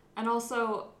 And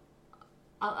also,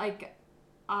 like,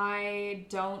 I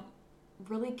don't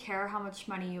really care how much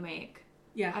money you make.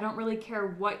 Yeah. I don't really care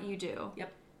what you do.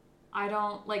 Yep. I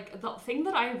don't, like, the thing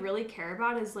that I really care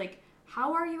about is, like,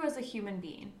 how are you as a human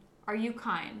being? Are you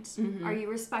kind? Are you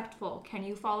respectful? Can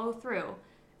you follow through?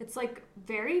 It's like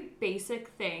very basic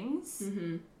things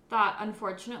that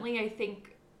unfortunately I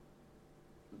think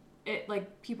it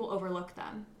like people overlook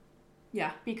them.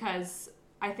 Yeah. Because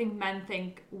I think men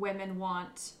think women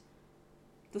want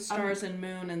the stars and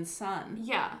moon and sun.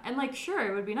 Yeah. And like sure,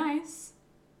 it would be nice,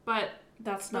 but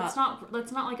that's not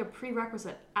like a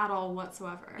prerequisite at all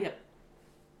whatsoever. Yep.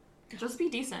 Just be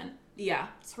decent. Yeah.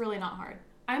 It's really not hard.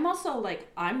 I'm also, like,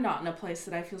 I'm not in a place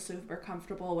that I feel super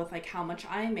comfortable with, like, how much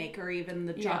I make or even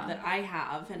the job that I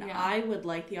have. And I would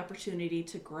like the opportunity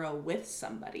to grow with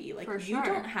somebody. Like, you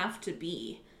don't have to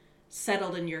be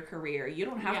settled in your career. You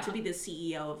don't have to be the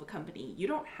CEO of a company. You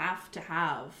don't have to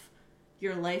have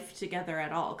your life together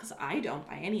at all. Because I don't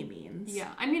by any means.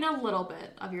 Yeah. I mean, a little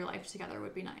bit of your life together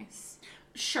would be nice.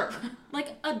 Sure.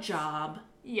 Like, a job.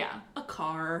 Yeah. A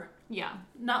car. Yeah.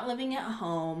 Not living at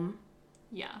home.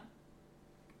 Yeah.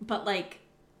 But, like,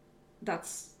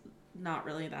 that's not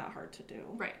really that hard to do.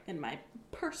 Right. In my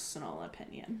personal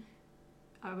opinion.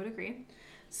 I would agree.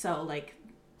 So, like,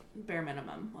 bare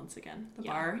minimum, once again. The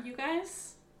bar, you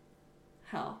guys?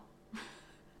 Hell.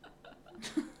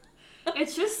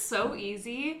 It's just so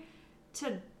easy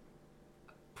to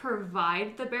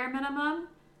provide the bare minimum,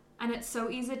 and it's so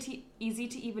easy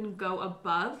to even go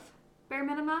above bare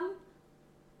minimum.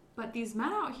 But these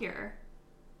men out here,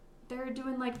 they're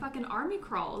doing like fucking army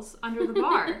crawls under the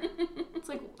bar. It's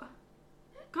like,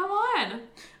 come on.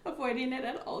 Avoiding it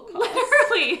at all costs.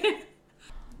 Literally.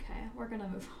 Okay, we're gonna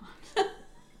move on.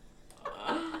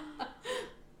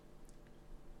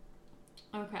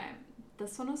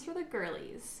 this one was for the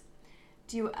girlies.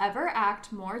 Do you ever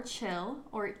act more chill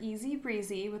or easy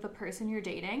breezy with a person you're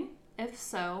dating? If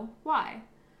so, why?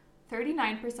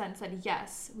 39% said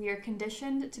yes, we are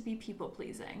conditioned to be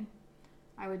people-pleasing.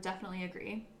 I would definitely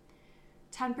agree.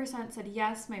 10% said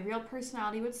yes, my real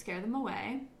personality would scare them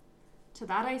away. To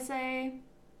that I say,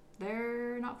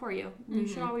 they're not for you. You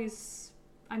should always...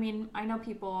 I mean, I know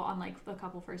people on, like, the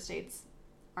couple first dates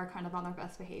are kind of on their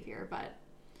best behavior, but...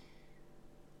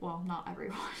 Well, not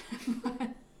everyone.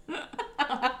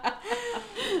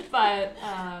 But,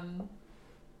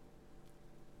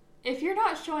 if you're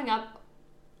not showing up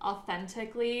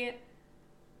authentically,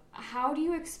 how do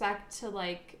you expect to,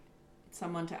 like...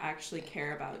 someone to actually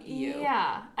care about you?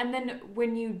 Yeah. And then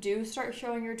when you do start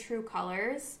showing your true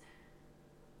colors...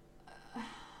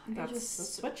 That's the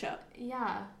switch up.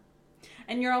 Yeah.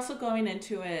 And you're also going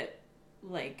into it,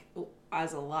 like,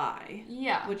 as a lie.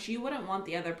 Yeah. Which you wouldn't want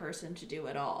the other person to do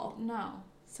at all. No.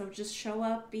 So just show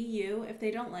up, be you. If they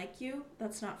don't like you,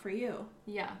 that's not for you.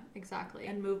 Yeah, exactly.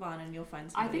 And move on and you'll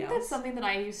find somebody I think else. that's something that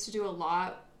I used to do a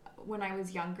lot when I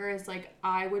was younger, is, like,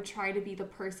 I would try to be the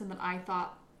person that I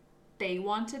thought they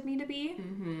wanted me to be.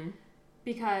 Mm-hmm.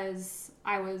 Because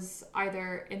I was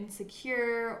either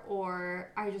insecure or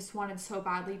I just wanted so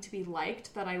badly to be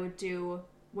liked that I would do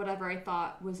whatever I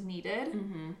thought was needed.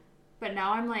 Mm-hmm. But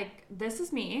now I'm like, this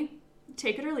is me.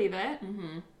 Take it or leave it.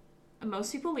 Mm-hmm. And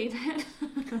most people leave it.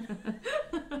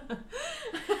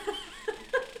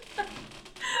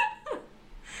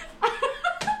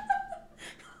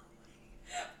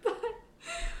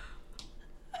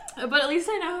 but at least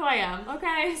I know who I am.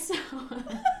 Okay, so...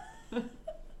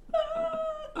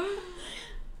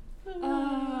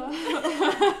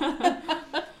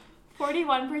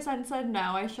 41% said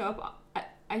no, I show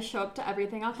up to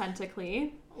everything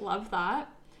authentically. Love that.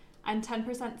 And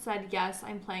 10% said yes,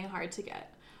 I'm playing hard to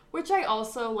get. Which I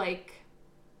also, like,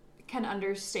 can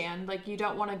understand. Like, you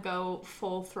don't want to go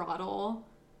full throttle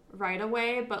right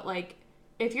away, but, like,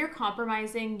 if you're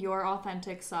compromising your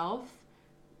authentic self,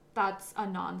 that's a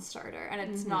non-starter, and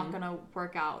it's not going to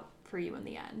work out for you in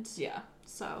the end. Yeah.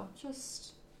 So,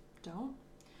 just don't.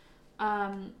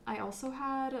 I also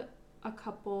had a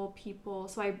couple people,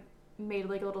 so I made,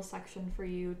 like, a little section for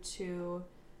you to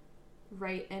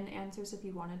write in answers if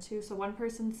you wanted to. So one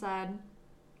person said,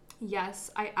 yes,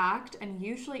 I act and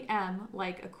usually am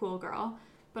like a cool girl,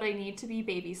 but I need to be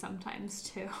baby sometimes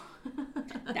too.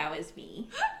 That was me.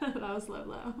 That was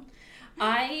Lolo.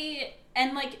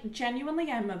 And, like,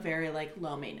 genuinely, I'm a very, like,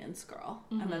 low maintenance girl.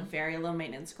 Mm-hmm. I'm a very low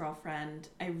maintenance girlfriend.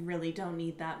 I really don't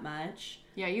need that much.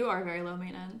 Yeah, you are very low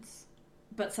maintenance.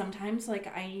 But sometimes, like,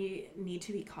 I need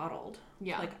to be coddled.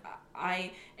 Yeah. Like,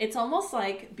 it's almost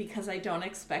like, because I don't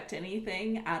expect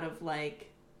anything out of,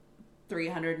 like,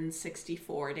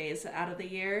 364 days out of the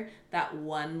year, that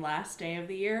one last day of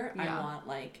the year, yeah. I want,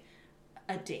 like,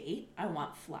 a date. I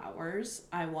want flowers.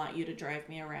 I want you to drive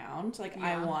me around. Like,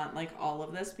 yeah. I want, like, all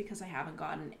of this because I haven't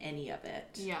gotten any of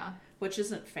it. Yeah. Which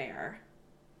isn't fair.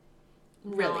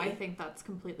 Really. No, I think that's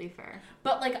completely fair.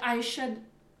 But, like, I should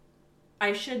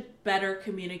better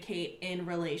communicate in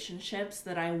relationships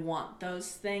that I want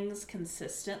those things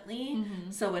consistently. Mm-hmm.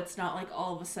 So it's not like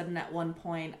all of a sudden at one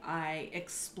point I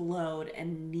explode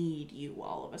and need you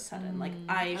all of a sudden. Like,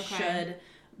 I should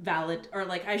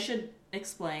I should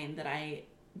explain that I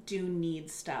do need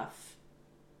stuff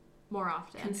more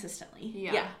often. Consistently.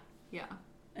 Yeah. Yeah.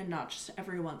 And not just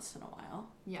every once in a while.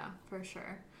 Yeah, for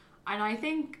sure. And I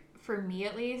think for me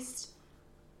at least,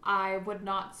 I would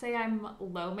not say I'm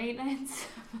low maintenance.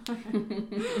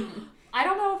 I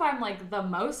don't know if I'm like I'm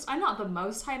not the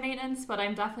most high maintenance, but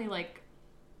I'm definitely like,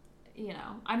 you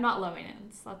know, I'm not low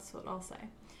maintenance. That's what I'll say.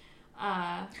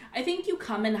 I think you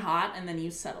come in hot and then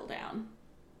you settle down.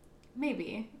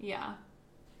 Maybe, yeah.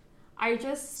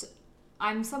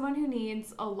 I'm someone who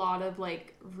needs a lot of,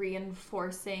 like,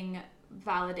 reinforcing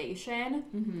validation.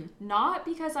 Mm-hmm. Not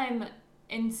because I'm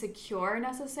insecure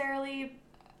necessarily.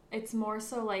 It's more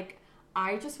so, like,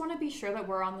 I just want to be sure that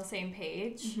we're on the same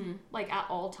page, mm-hmm. like, at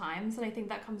all times. And I think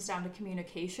that comes down to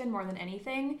communication more than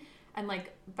anything. And,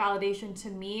 like, validation to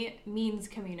me means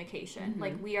communication. Mm-hmm.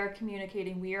 Like, we are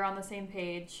communicating. We are on the same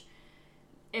page.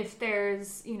 If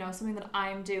there's, you know, something that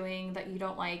I'm doing that you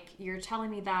don't like, you're telling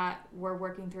me that, we're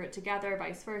working through it together,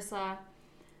 vice versa.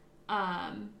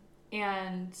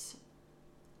 And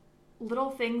little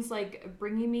things like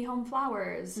bringing me home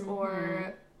flowers, mm-hmm.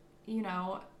 or, you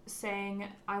know, saying,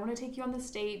 I want to take you on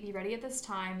this date, be ready at this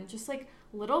time. Just, like,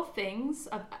 little things,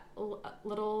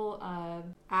 little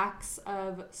acts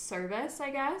of service,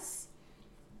 I guess,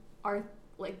 are,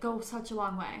 like, go such a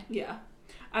long way. Yeah.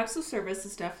 Acts of service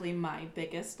is definitely my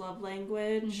biggest love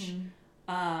language.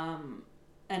 Mm-hmm.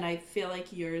 And I feel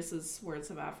like yours is words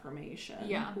of affirmation.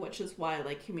 Yeah. Which is why,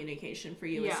 like, communication for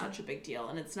you is such a big deal.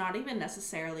 And it's not even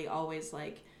necessarily always,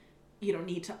 like, you don't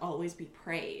need to always be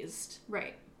praised.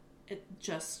 Right. It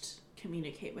just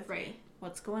communicate with right. me.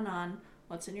 What's going on?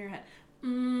 What's in your head?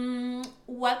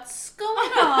 What's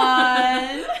going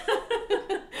on?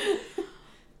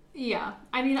 Yeah.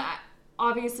 I mean,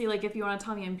 obviously, like, if you want to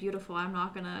tell me I'm beautiful, I'm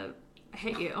not going to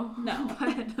hit you. No.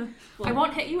 But I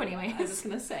won't hit you anyways. I was just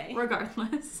going to say.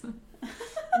 Regardless.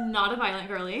 Not a violent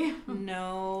girly.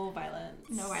 No violence.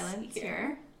 No violence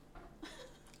here.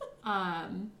 I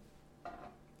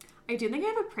do think I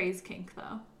have a praise kink,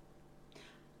 though.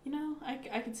 You know,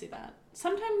 I could see that.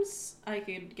 Sometimes I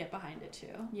could get behind it,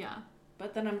 too. Yeah.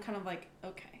 But then I'm kind of like,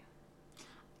 okay.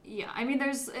 Yeah, I mean,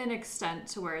 there's an extent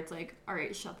to where it's like, all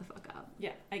right, shut the fuck up.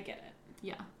 Yeah, I get it.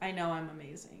 Yeah. I know I'm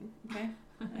amazing, okay?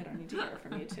 I don't need to hear it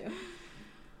from you, too.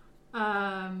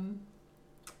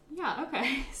 Yeah,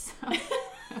 okay, so...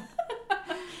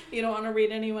 You don't want to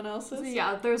read anyone else's? So,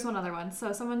 yeah, there's one other one.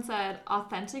 So someone said,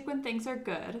 authentic when things are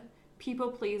good, people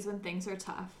please when things are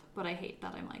tough, but I hate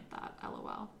that I'm like that,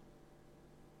 LOL.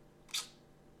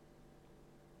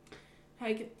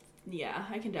 I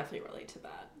can definitely relate to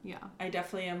that. Yeah. I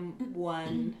definitely am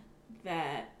one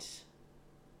that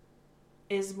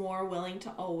is more willing to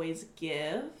always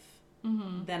give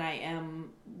than I am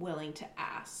willing to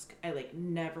ask. I, like,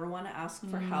 never want to ask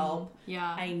for help. Yeah.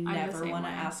 I never want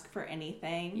to ask for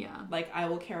anything. Yeah. Like, I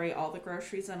will carry all the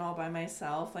groceries in all by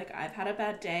myself. Like, I've had a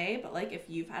bad day, but, like, if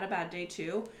you've had a bad day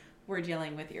too, we're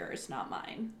dealing with yours, not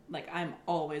mine. Like, I'm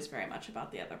always very much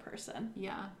about the other person.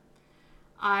 Yeah.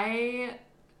 I'm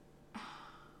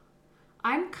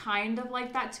kind of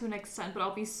like that to an extent, but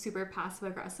I'll be super passive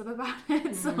aggressive about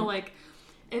it. So, like,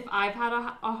 if I've had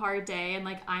a hard day and,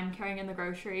 like, I'm carrying in the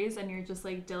groceries and you're just,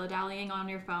 like, dilly-dallying on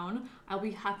your phone, I'll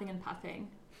be huffing and puffing.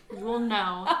 You will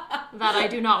know that I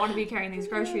do not want to be carrying these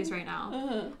groceries right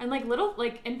now. And, like,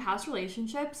 in past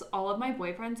relationships, all of my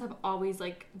boyfriends have always,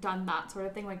 like, done that sort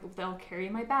of thing. Like, they'll carry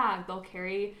my bag, they'll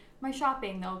carry my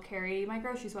shopping, they'll carry my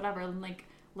groceries, whatever. And, like,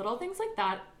 little things like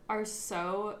that are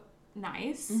so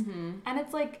nice. And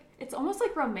it's, like, it's almost,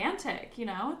 like, romantic, you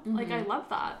know? Like, I love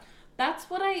that. That's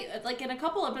what like, in a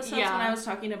couple episodes when I was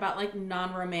talking about, like,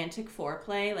 non-romantic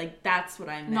foreplay, like, that's what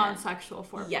I meant. Non-sexual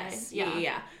foreplay. Yes.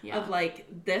 Yeah. Of, like,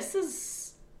 this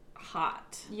is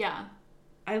hot. Yeah.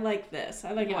 I like this.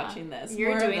 I like watching this. You're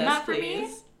more doing this, that for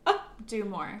please. me? Do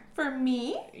more. For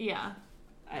me? Yeah.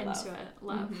 Into it.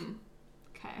 Love.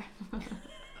 Okay.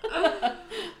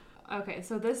 Okay,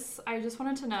 so I just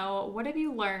wanted to know, what have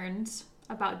you learned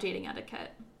about dating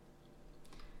etiquette?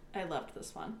 I loved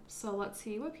this one. So let's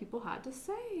see what people had to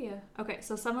say. Okay,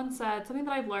 so someone said, something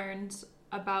that I've learned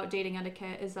about dating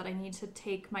etiquette is that I need to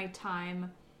take my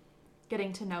time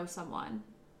getting to know someone.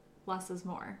 Less is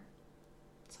more.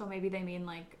 So maybe they mean,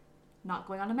 like, not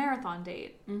going on a marathon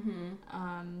date.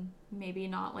 Maybe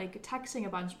not, like, texting a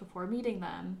bunch before meeting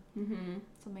them.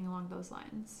 Something along those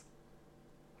lines.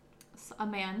 So a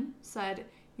man said,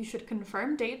 you should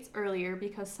confirm dates earlier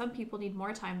because some people need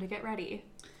more time to get ready.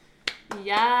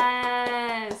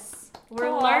 Yes!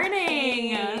 We're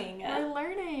learning! We're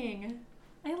learning!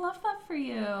 I love that for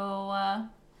you.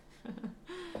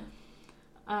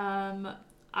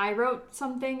 I wrote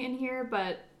something in here,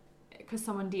 but because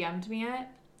someone DM'd me it,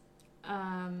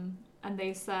 and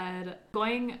they said,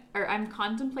 I'm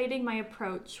contemplating my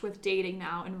approach with dating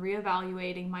now and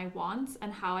reevaluating my wants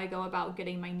and how I go about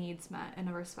getting my needs met in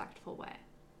a respectful way.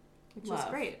 Which is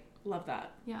great. Love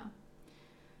that. Yeah.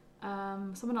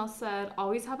 Someone else said,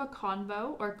 always have a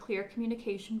convo or clear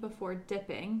communication before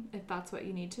dipping, if that's what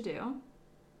you need to do.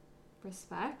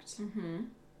 Respect.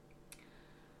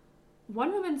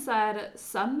 One woman said,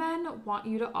 some men want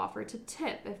you to offer to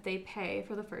tip if they pay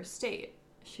for the first date.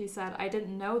 She said, I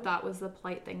didn't know that was the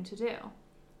polite thing to do.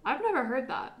 I've never heard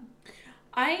that.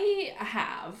 I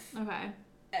have. Okay.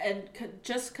 And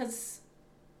just because,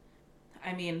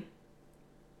 I mean,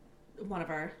 one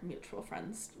of our mutual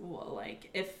friends will,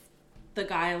 like, if the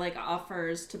guy, like,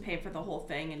 offers to pay for the whole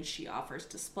thing and she offers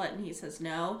to split and he says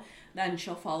no, then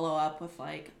she'll follow up with,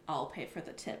 like, I'll pay for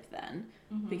the tip then.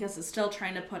 Because it's still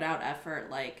trying to put out effort,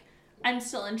 like, I'm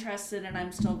still interested and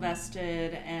I'm still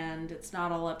vested and it's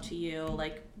not all up to you.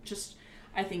 Like, just,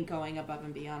 I think going above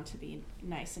and beyond to be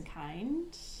nice and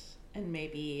kind and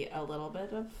maybe a little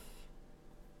bit of,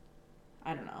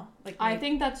 I don't know. Like, I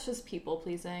think that's just people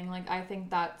pleasing. Like, I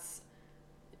think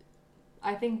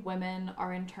women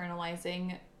are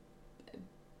internalizing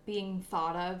being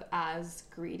thought of as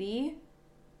greedy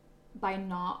by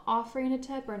not offering a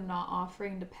tip or not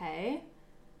offering to pay.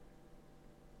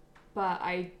 But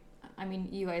I I mean,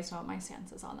 you guys know what my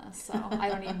stance is on this, so I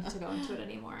don't even need to go into it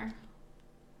anymore.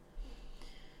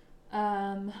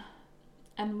 And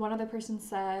one other person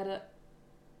said,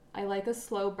 I like a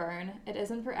slow burn. It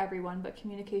isn't for everyone, but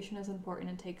communication is important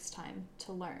and takes time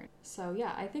to learn. So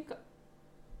yeah, I think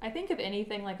if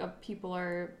anything, like, people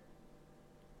are,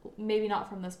 maybe not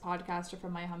from this podcast or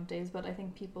from my hump days, but I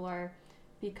think people are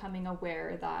becoming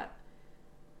aware that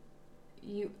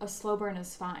a slow burn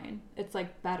is fine. It's,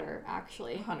 like, better,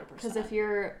 actually. 100%. Because if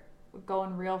you're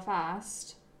going real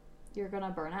fast, you're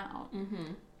gonna burn out.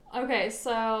 Mm-hmm. Okay,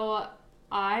 so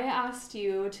I asked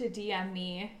you to DM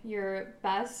me your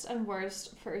best and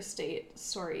worst first date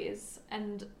stories,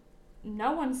 and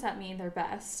no one sent me their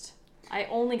best. I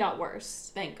only got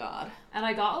worst. Thank God. And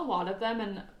I got a lot of them,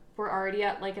 and we're already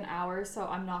at like an hour, so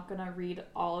I'm not gonna read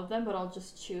all of them, but I'll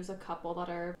just choose a couple that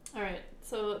are... Alright,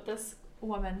 so this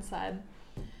woman said,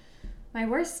 my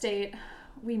worst date,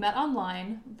 we met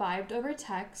online, vibed over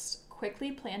text, quickly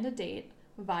planned a date,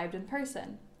 vibed in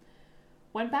person.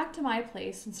 Went back to my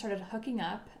place and started hooking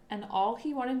up, and all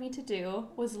he wanted me to do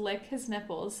was lick his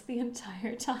nipples the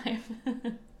entire time.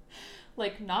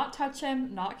 Like, not touch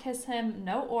him, not kiss him,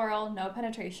 no oral, no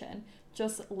penetration.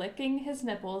 Just licking his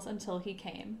nipples until he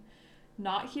came.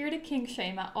 Not here to kink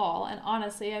shame at all, and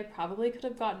honestly, I probably could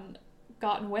have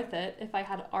gotten with it if I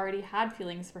had already had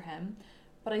feelings for him,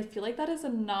 but I feel like that is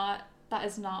not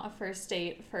a first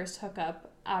date, first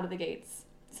hookup, out of the gates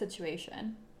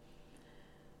situation.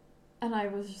 And I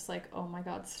was just like, oh my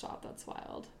God, stop, that's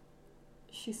wild.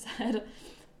 She said,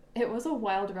 it was a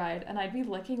wild ride, and I'd be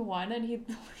licking one, and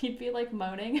he'd be like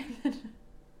moaning,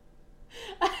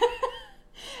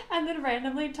 and then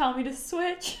randomly tell me to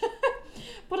switch.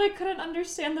 But I couldn't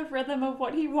understand the rhythm of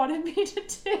what he wanted me to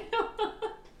do.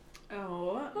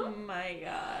 Oh my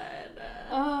God.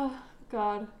 Oh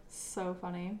God, so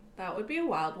funny. That would be a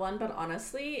wild one, but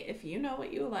honestly, if you know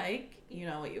what you like, you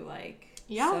know what you like.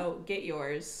 Yeah. So get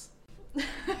yours.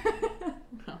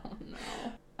 Oh no.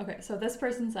 Okay, so this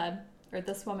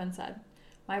woman said,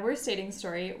 my worst dating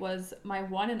story was my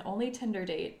one and only Tinder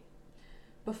date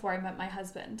before I met my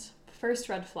husband. First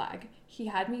red flag, he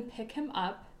had me pick him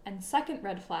up, and second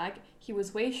red flag, he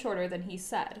was way shorter than he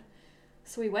said.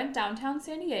 So we went downtown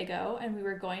San Diego, and we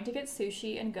were going to get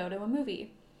sushi and go to a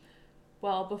movie.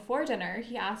 Well, before dinner,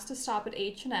 he asked to stop at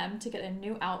H&M to get a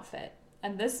new outfit,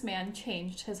 and this man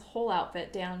changed his whole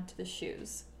outfit down to the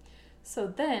shoes. So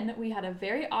then we had a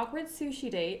very awkward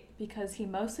sushi date because he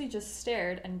mostly just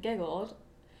stared and giggled.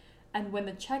 And when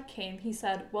the check came, he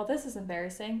said, well, this is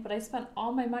embarrassing, but I spent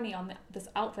all my money on this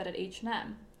outfit at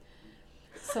H&M.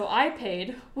 So I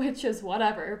paid, which is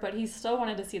whatever, but he still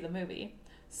wanted to see the movie.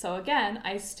 So again,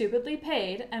 I stupidly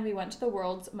paid, and we went to the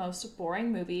world's most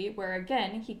boring movie where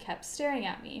again, he kept staring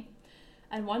at me.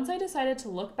 And once I decided to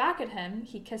look back at him,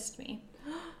 he kissed me.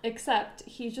 Except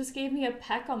he just gave me a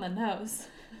peck on the nose.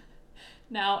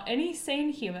 Now, any sane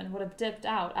human would have dipped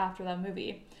out after that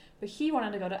movie, but he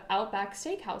wanted to go to Outback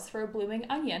Steakhouse for a blooming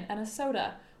onion and a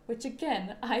soda, which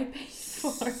again, I paid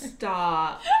for.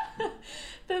 Stop.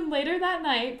 Then later that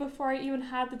night, before I even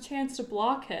had the chance to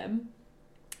block him,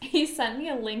 he sent me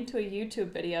a link to a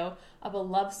YouTube video of a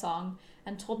love song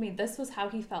and told me this was how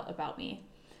he felt about me.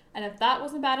 And if that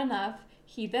wasn't bad enough,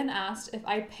 he then asked if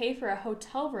I'd pay for a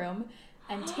hotel room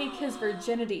and take his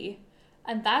virginity.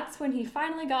 And that's when he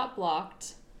finally got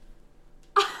blocked.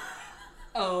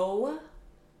 Oh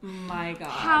my God.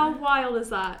 How wild is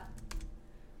that?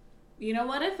 You know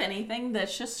what? If anything,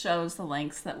 this just shows the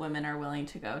lengths that women are willing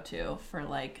to go to for,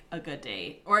 like, a good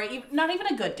date. Or not even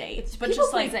a good date, it's but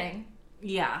just, like... pleasing.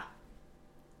 Yeah.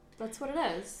 That's what it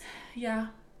is. Yeah.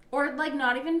 Or, like,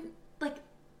 not even, like,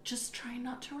 just trying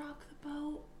not to rock the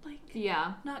boat. Like,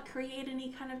 yeah. Not create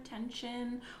any kind of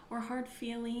tension or hard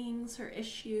feelings or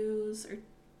issues or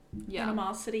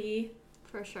animosity.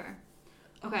 For sure.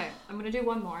 Okay, I'm going to do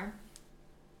one more.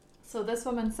 So this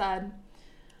woman said,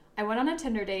 I went on a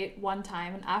Tinder date one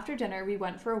time, and after dinner, we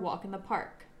went for a walk in the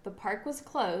park. The park was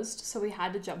closed, so we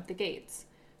had to jump the gates.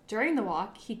 During the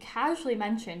walk, he casually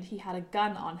mentioned he had a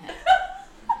gun on him.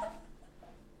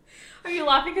 Are you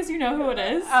laughing because you know who it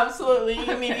is? Absolutely,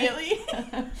 immediately.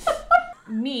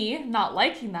 Me, not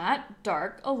liking that,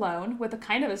 dark, alone, with a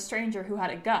kind of a stranger who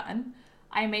had a gun,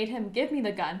 I made him give me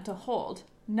the gun to hold.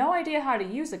 No idea how to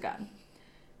use a gun.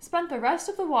 Spent the rest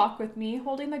of the walk with me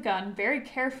holding the gun very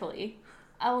carefully.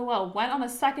 LOL, went on a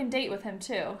second date with him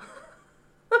too.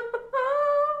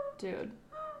 Dude.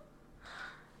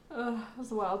 Ugh, it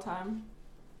was a wild time.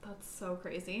 That's so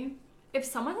crazy. If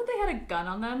someone said they had a gun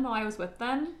on them while I was with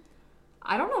them,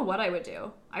 I don't know what I would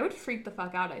do. I would freak the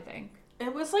fuck out, I think.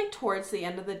 It was, like, towards the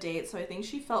end of the date, so I think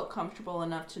she felt comfortable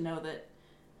enough to know that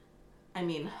I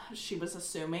mean, she was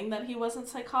assuming that he wasn't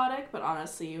psychotic, but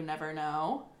honestly, you never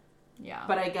know. Yeah.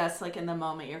 But I guess, like, in the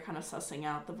moment, you're kind of sussing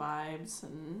out the vibes.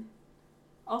 And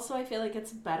also, I feel like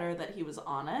it's better that he was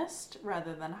honest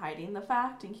rather than hiding the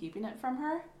fact and keeping it from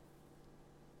her.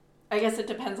 I guess it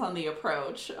depends on the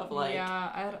approach of, like...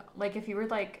 Yeah, like, if you were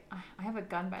like, I have a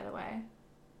gun, by the way,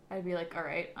 I'd be like, all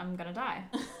right, I'm gonna die.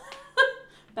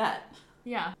 Bet.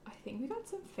 Yeah. I think we got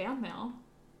some fan mail.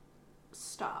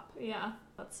 Stop. Yeah.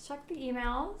 Let's check the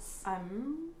emails.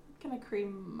 I'm gonna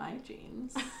cream my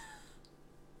jeans.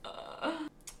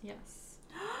 Yes.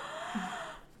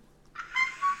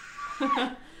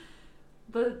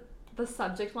 The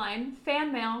subject line,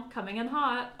 fan mail, coming in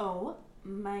hot. Oh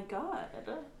my god.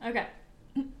 Okay.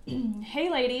 Hey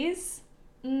ladies.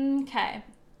 Okay.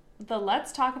 The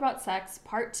Let's Talk About Sex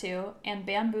Part 2 and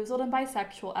Bamboozled and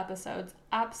Bisexual episodes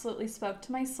absolutely spoke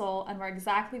to my soul and were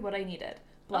exactly what I needed.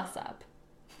 Bless up.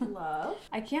 Love.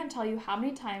 I can't tell you how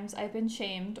many times I've been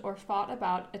shamed or fought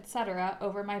about, etc.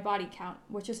 over my body count,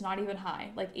 which is not even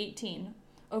high, like 18.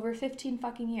 Over 15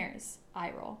 fucking years.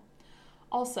 Eye roll.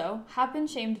 Also, have been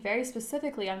shamed very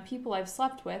specifically on people I've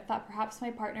slept with that perhaps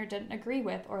my partner didn't agree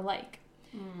with or like.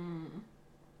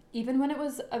 Even when it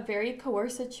was a very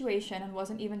coerced situation and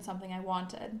wasn't even something I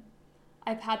wanted.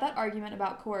 I've had that argument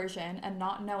about coercion and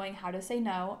not knowing how to say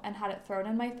no and had it thrown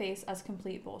in my face as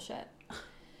complete bullshit.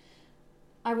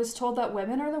 I was told that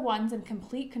women are the ones in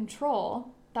complete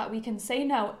control, that we can say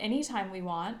no anytime we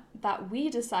want, that we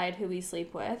decide who we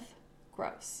sleep with.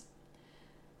 Gross.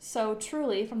 So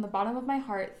truly, from the bottom of my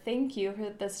heart, thank you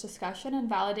for this discussion and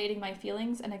validating my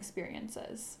feelings and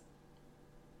experiences.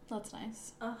 That's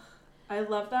nice. Ugh. I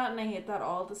love that and I hate that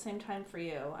all at the same time for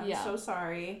you. I'm so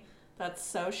sorry. That's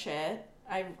so shit.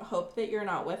 I hope that you're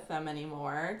not with them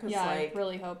anymore. Yeah, like, I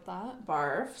really hope that.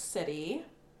 Barf City.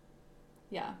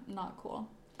 Yeah, not cool.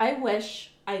 I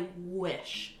wish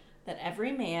that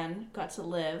every man got to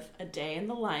live a day in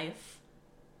the life,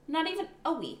 not even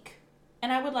a week.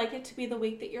 And I would like it to be the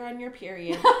week that you're on your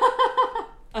period.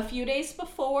 A few days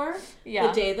before,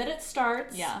 the day that it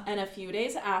starts, and a few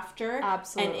days after.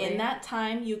 Absolutely. And in that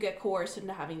time, you get coerced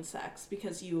into having sex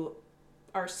because you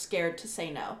are scared to say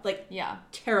no. Like,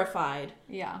 terrified.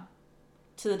 Yeah.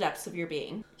 To the depths of your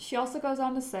being. She also goes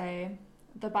on to say,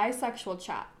 the bisexual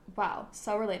chat. Wow,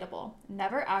 so relatable.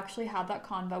 Never actually had that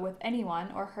convo with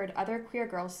anyone or heard other queer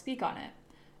girls speak on it.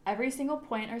 Every single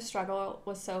point or struggle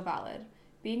was so valid.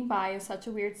 Being bi is such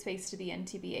a weird space to be in,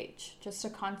 TBH. Just a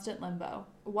constant limbo.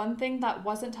 One thing that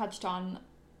wasn't touched on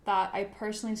that I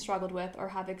personally struggled with or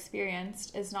have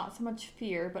experienced is not so much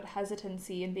fear, but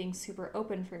hesitancy in being super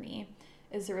open for me,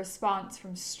 is the response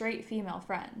from straight female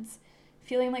friends.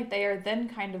 Feeling like they are then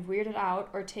kind of weirded out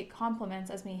or take compliments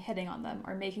as me hitting on them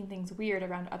or making things weird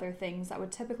around other things that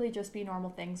would typically just be normal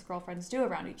things girlfriends do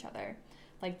around each other.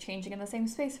 Like changing in the same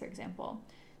space, for example.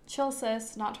 Chill,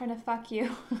 sis. Not trying to fuck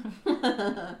you.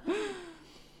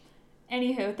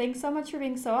 Anywho, thanks so much for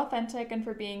being so authentic and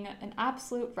for being an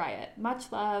absolute riot.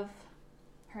 Much love.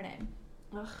 Her name.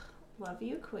 Ugh, love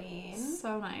you, queen.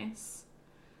 So nice.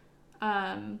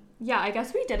 Yeah, I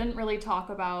guess we didn't really talk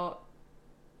about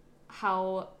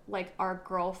how, like, our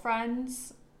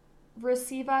girlfriends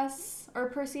receive us or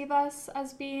perceive us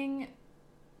as being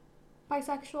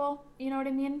bisexual. You know what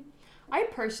I mean? I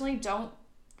personally don't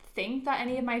think that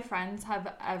any of my friends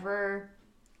have ever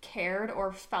cared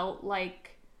or felt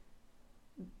like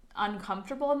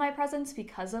uncomfortable in my presence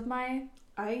because of my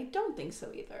I don't think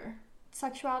so either.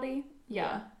 Sexuality.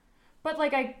 Yeah. But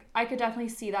like I could definitely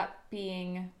see that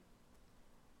being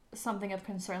something of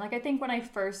concern. Like I think when I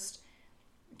first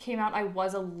came out I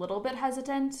was a little bit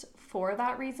hesitant for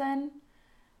that reason.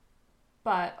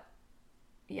 But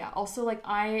yeah, also like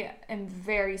I am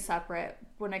very separate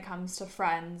when it comes to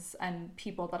friends and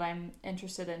people that I'm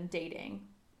interested in dating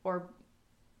or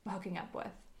hooking up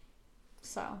with.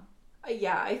 So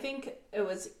yeah, I think it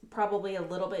was probably a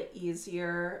little bit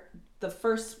easier. The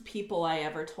first people I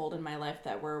ever told in my life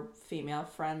that were female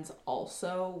friends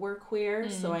also were queer,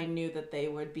 so I knew that they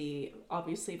would be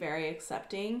obviously very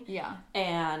accepting. Yeah.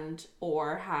 And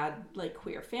or had like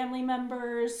queer family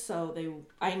members, so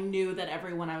I knew that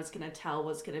everyone I was going to tell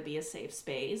was going to be a safe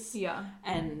space. Yeah.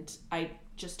 And I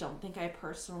just don't think I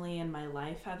personally in my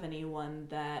life have anyone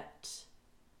that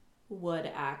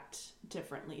would act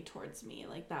differently towards me.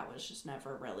 Like that was just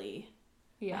never really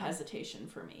a hesitation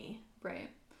for me. Right.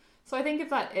 So I think if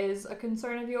that is a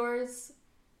concern of yours,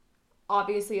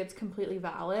 obviously it's completely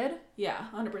valid. Yeah,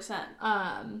 100%.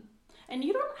 And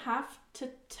you don't have to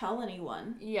tell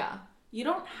anyone. Yeah. you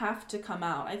don't have to come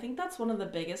out. I think that's one of the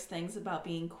biggest things about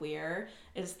being queer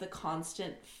is the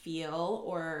constant feel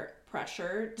or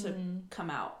pressure to come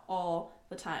out all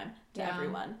the time to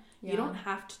everyone. You don't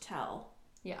have to tell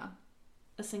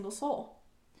a single soul.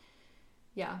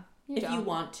 Yeah. If you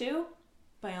want to,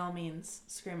 by all means,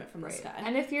 scream it from the sky.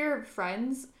 And if your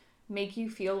friends make you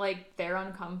feel like they're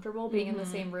uncomfortable being in the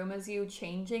same room as you,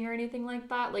 changing or anything like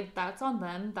that, like, that's on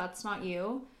them. That's not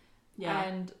you. Yeah.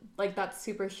 And, like, that's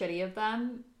super shitty of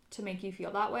them to make you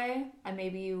feel that way. And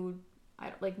maybe you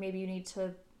need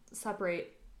to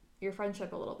separate your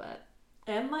friendship a little bit.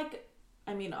 And, like,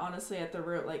 I mean, honestly, at the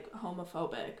root, like,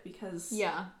 homophobic, because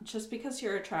just because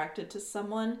you're attracted to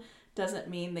someone doesn't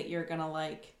mean that you're gonna,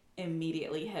 like,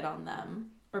 immediately hit on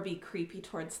them or be creepy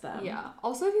towards them. Yeah.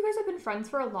 Also, if you guys have been friends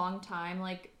for a long time,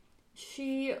 like,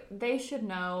 they should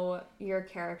know your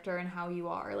character and how you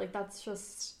are. Like, that's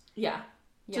just... Yeah.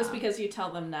 Just because you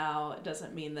tell them now, it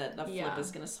doesn't mean that the flip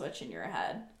is going to switch in your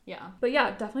head. Yeah. But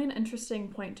yeah, definitely an interesting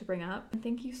point to bring up. And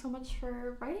thank you so much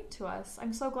for writing to us.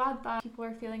 I'm so glad that people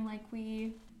are feeling like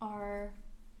we are,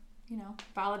 you know,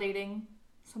 validating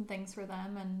some things for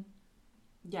them and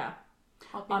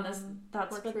helping them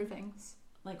work through things.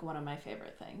 Like, one of my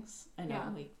favorite things. I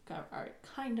know we kind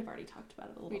of already talked about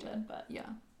it a little bit, but... Yeah.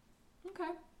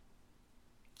 Okay.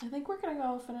 I think we're going to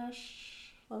go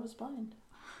finish Love is Blind.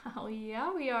 Hell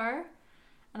yeah, we are.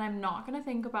 And I'm not going to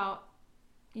think about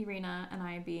Irina and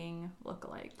I being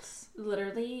lookalikes.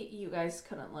 Literally, you guys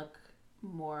couldn't look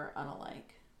more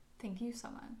unalike. Thank you so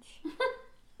much.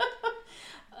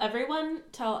 Everyone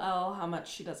tell Elle how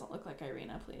much she doesn't look like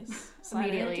Irina, please.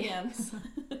 Immediately. DMs.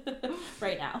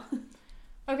 Right now.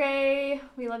 Okay,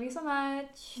 we love you so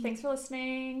much. Thanks for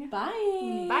listening.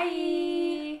 Bye.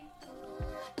 Bye.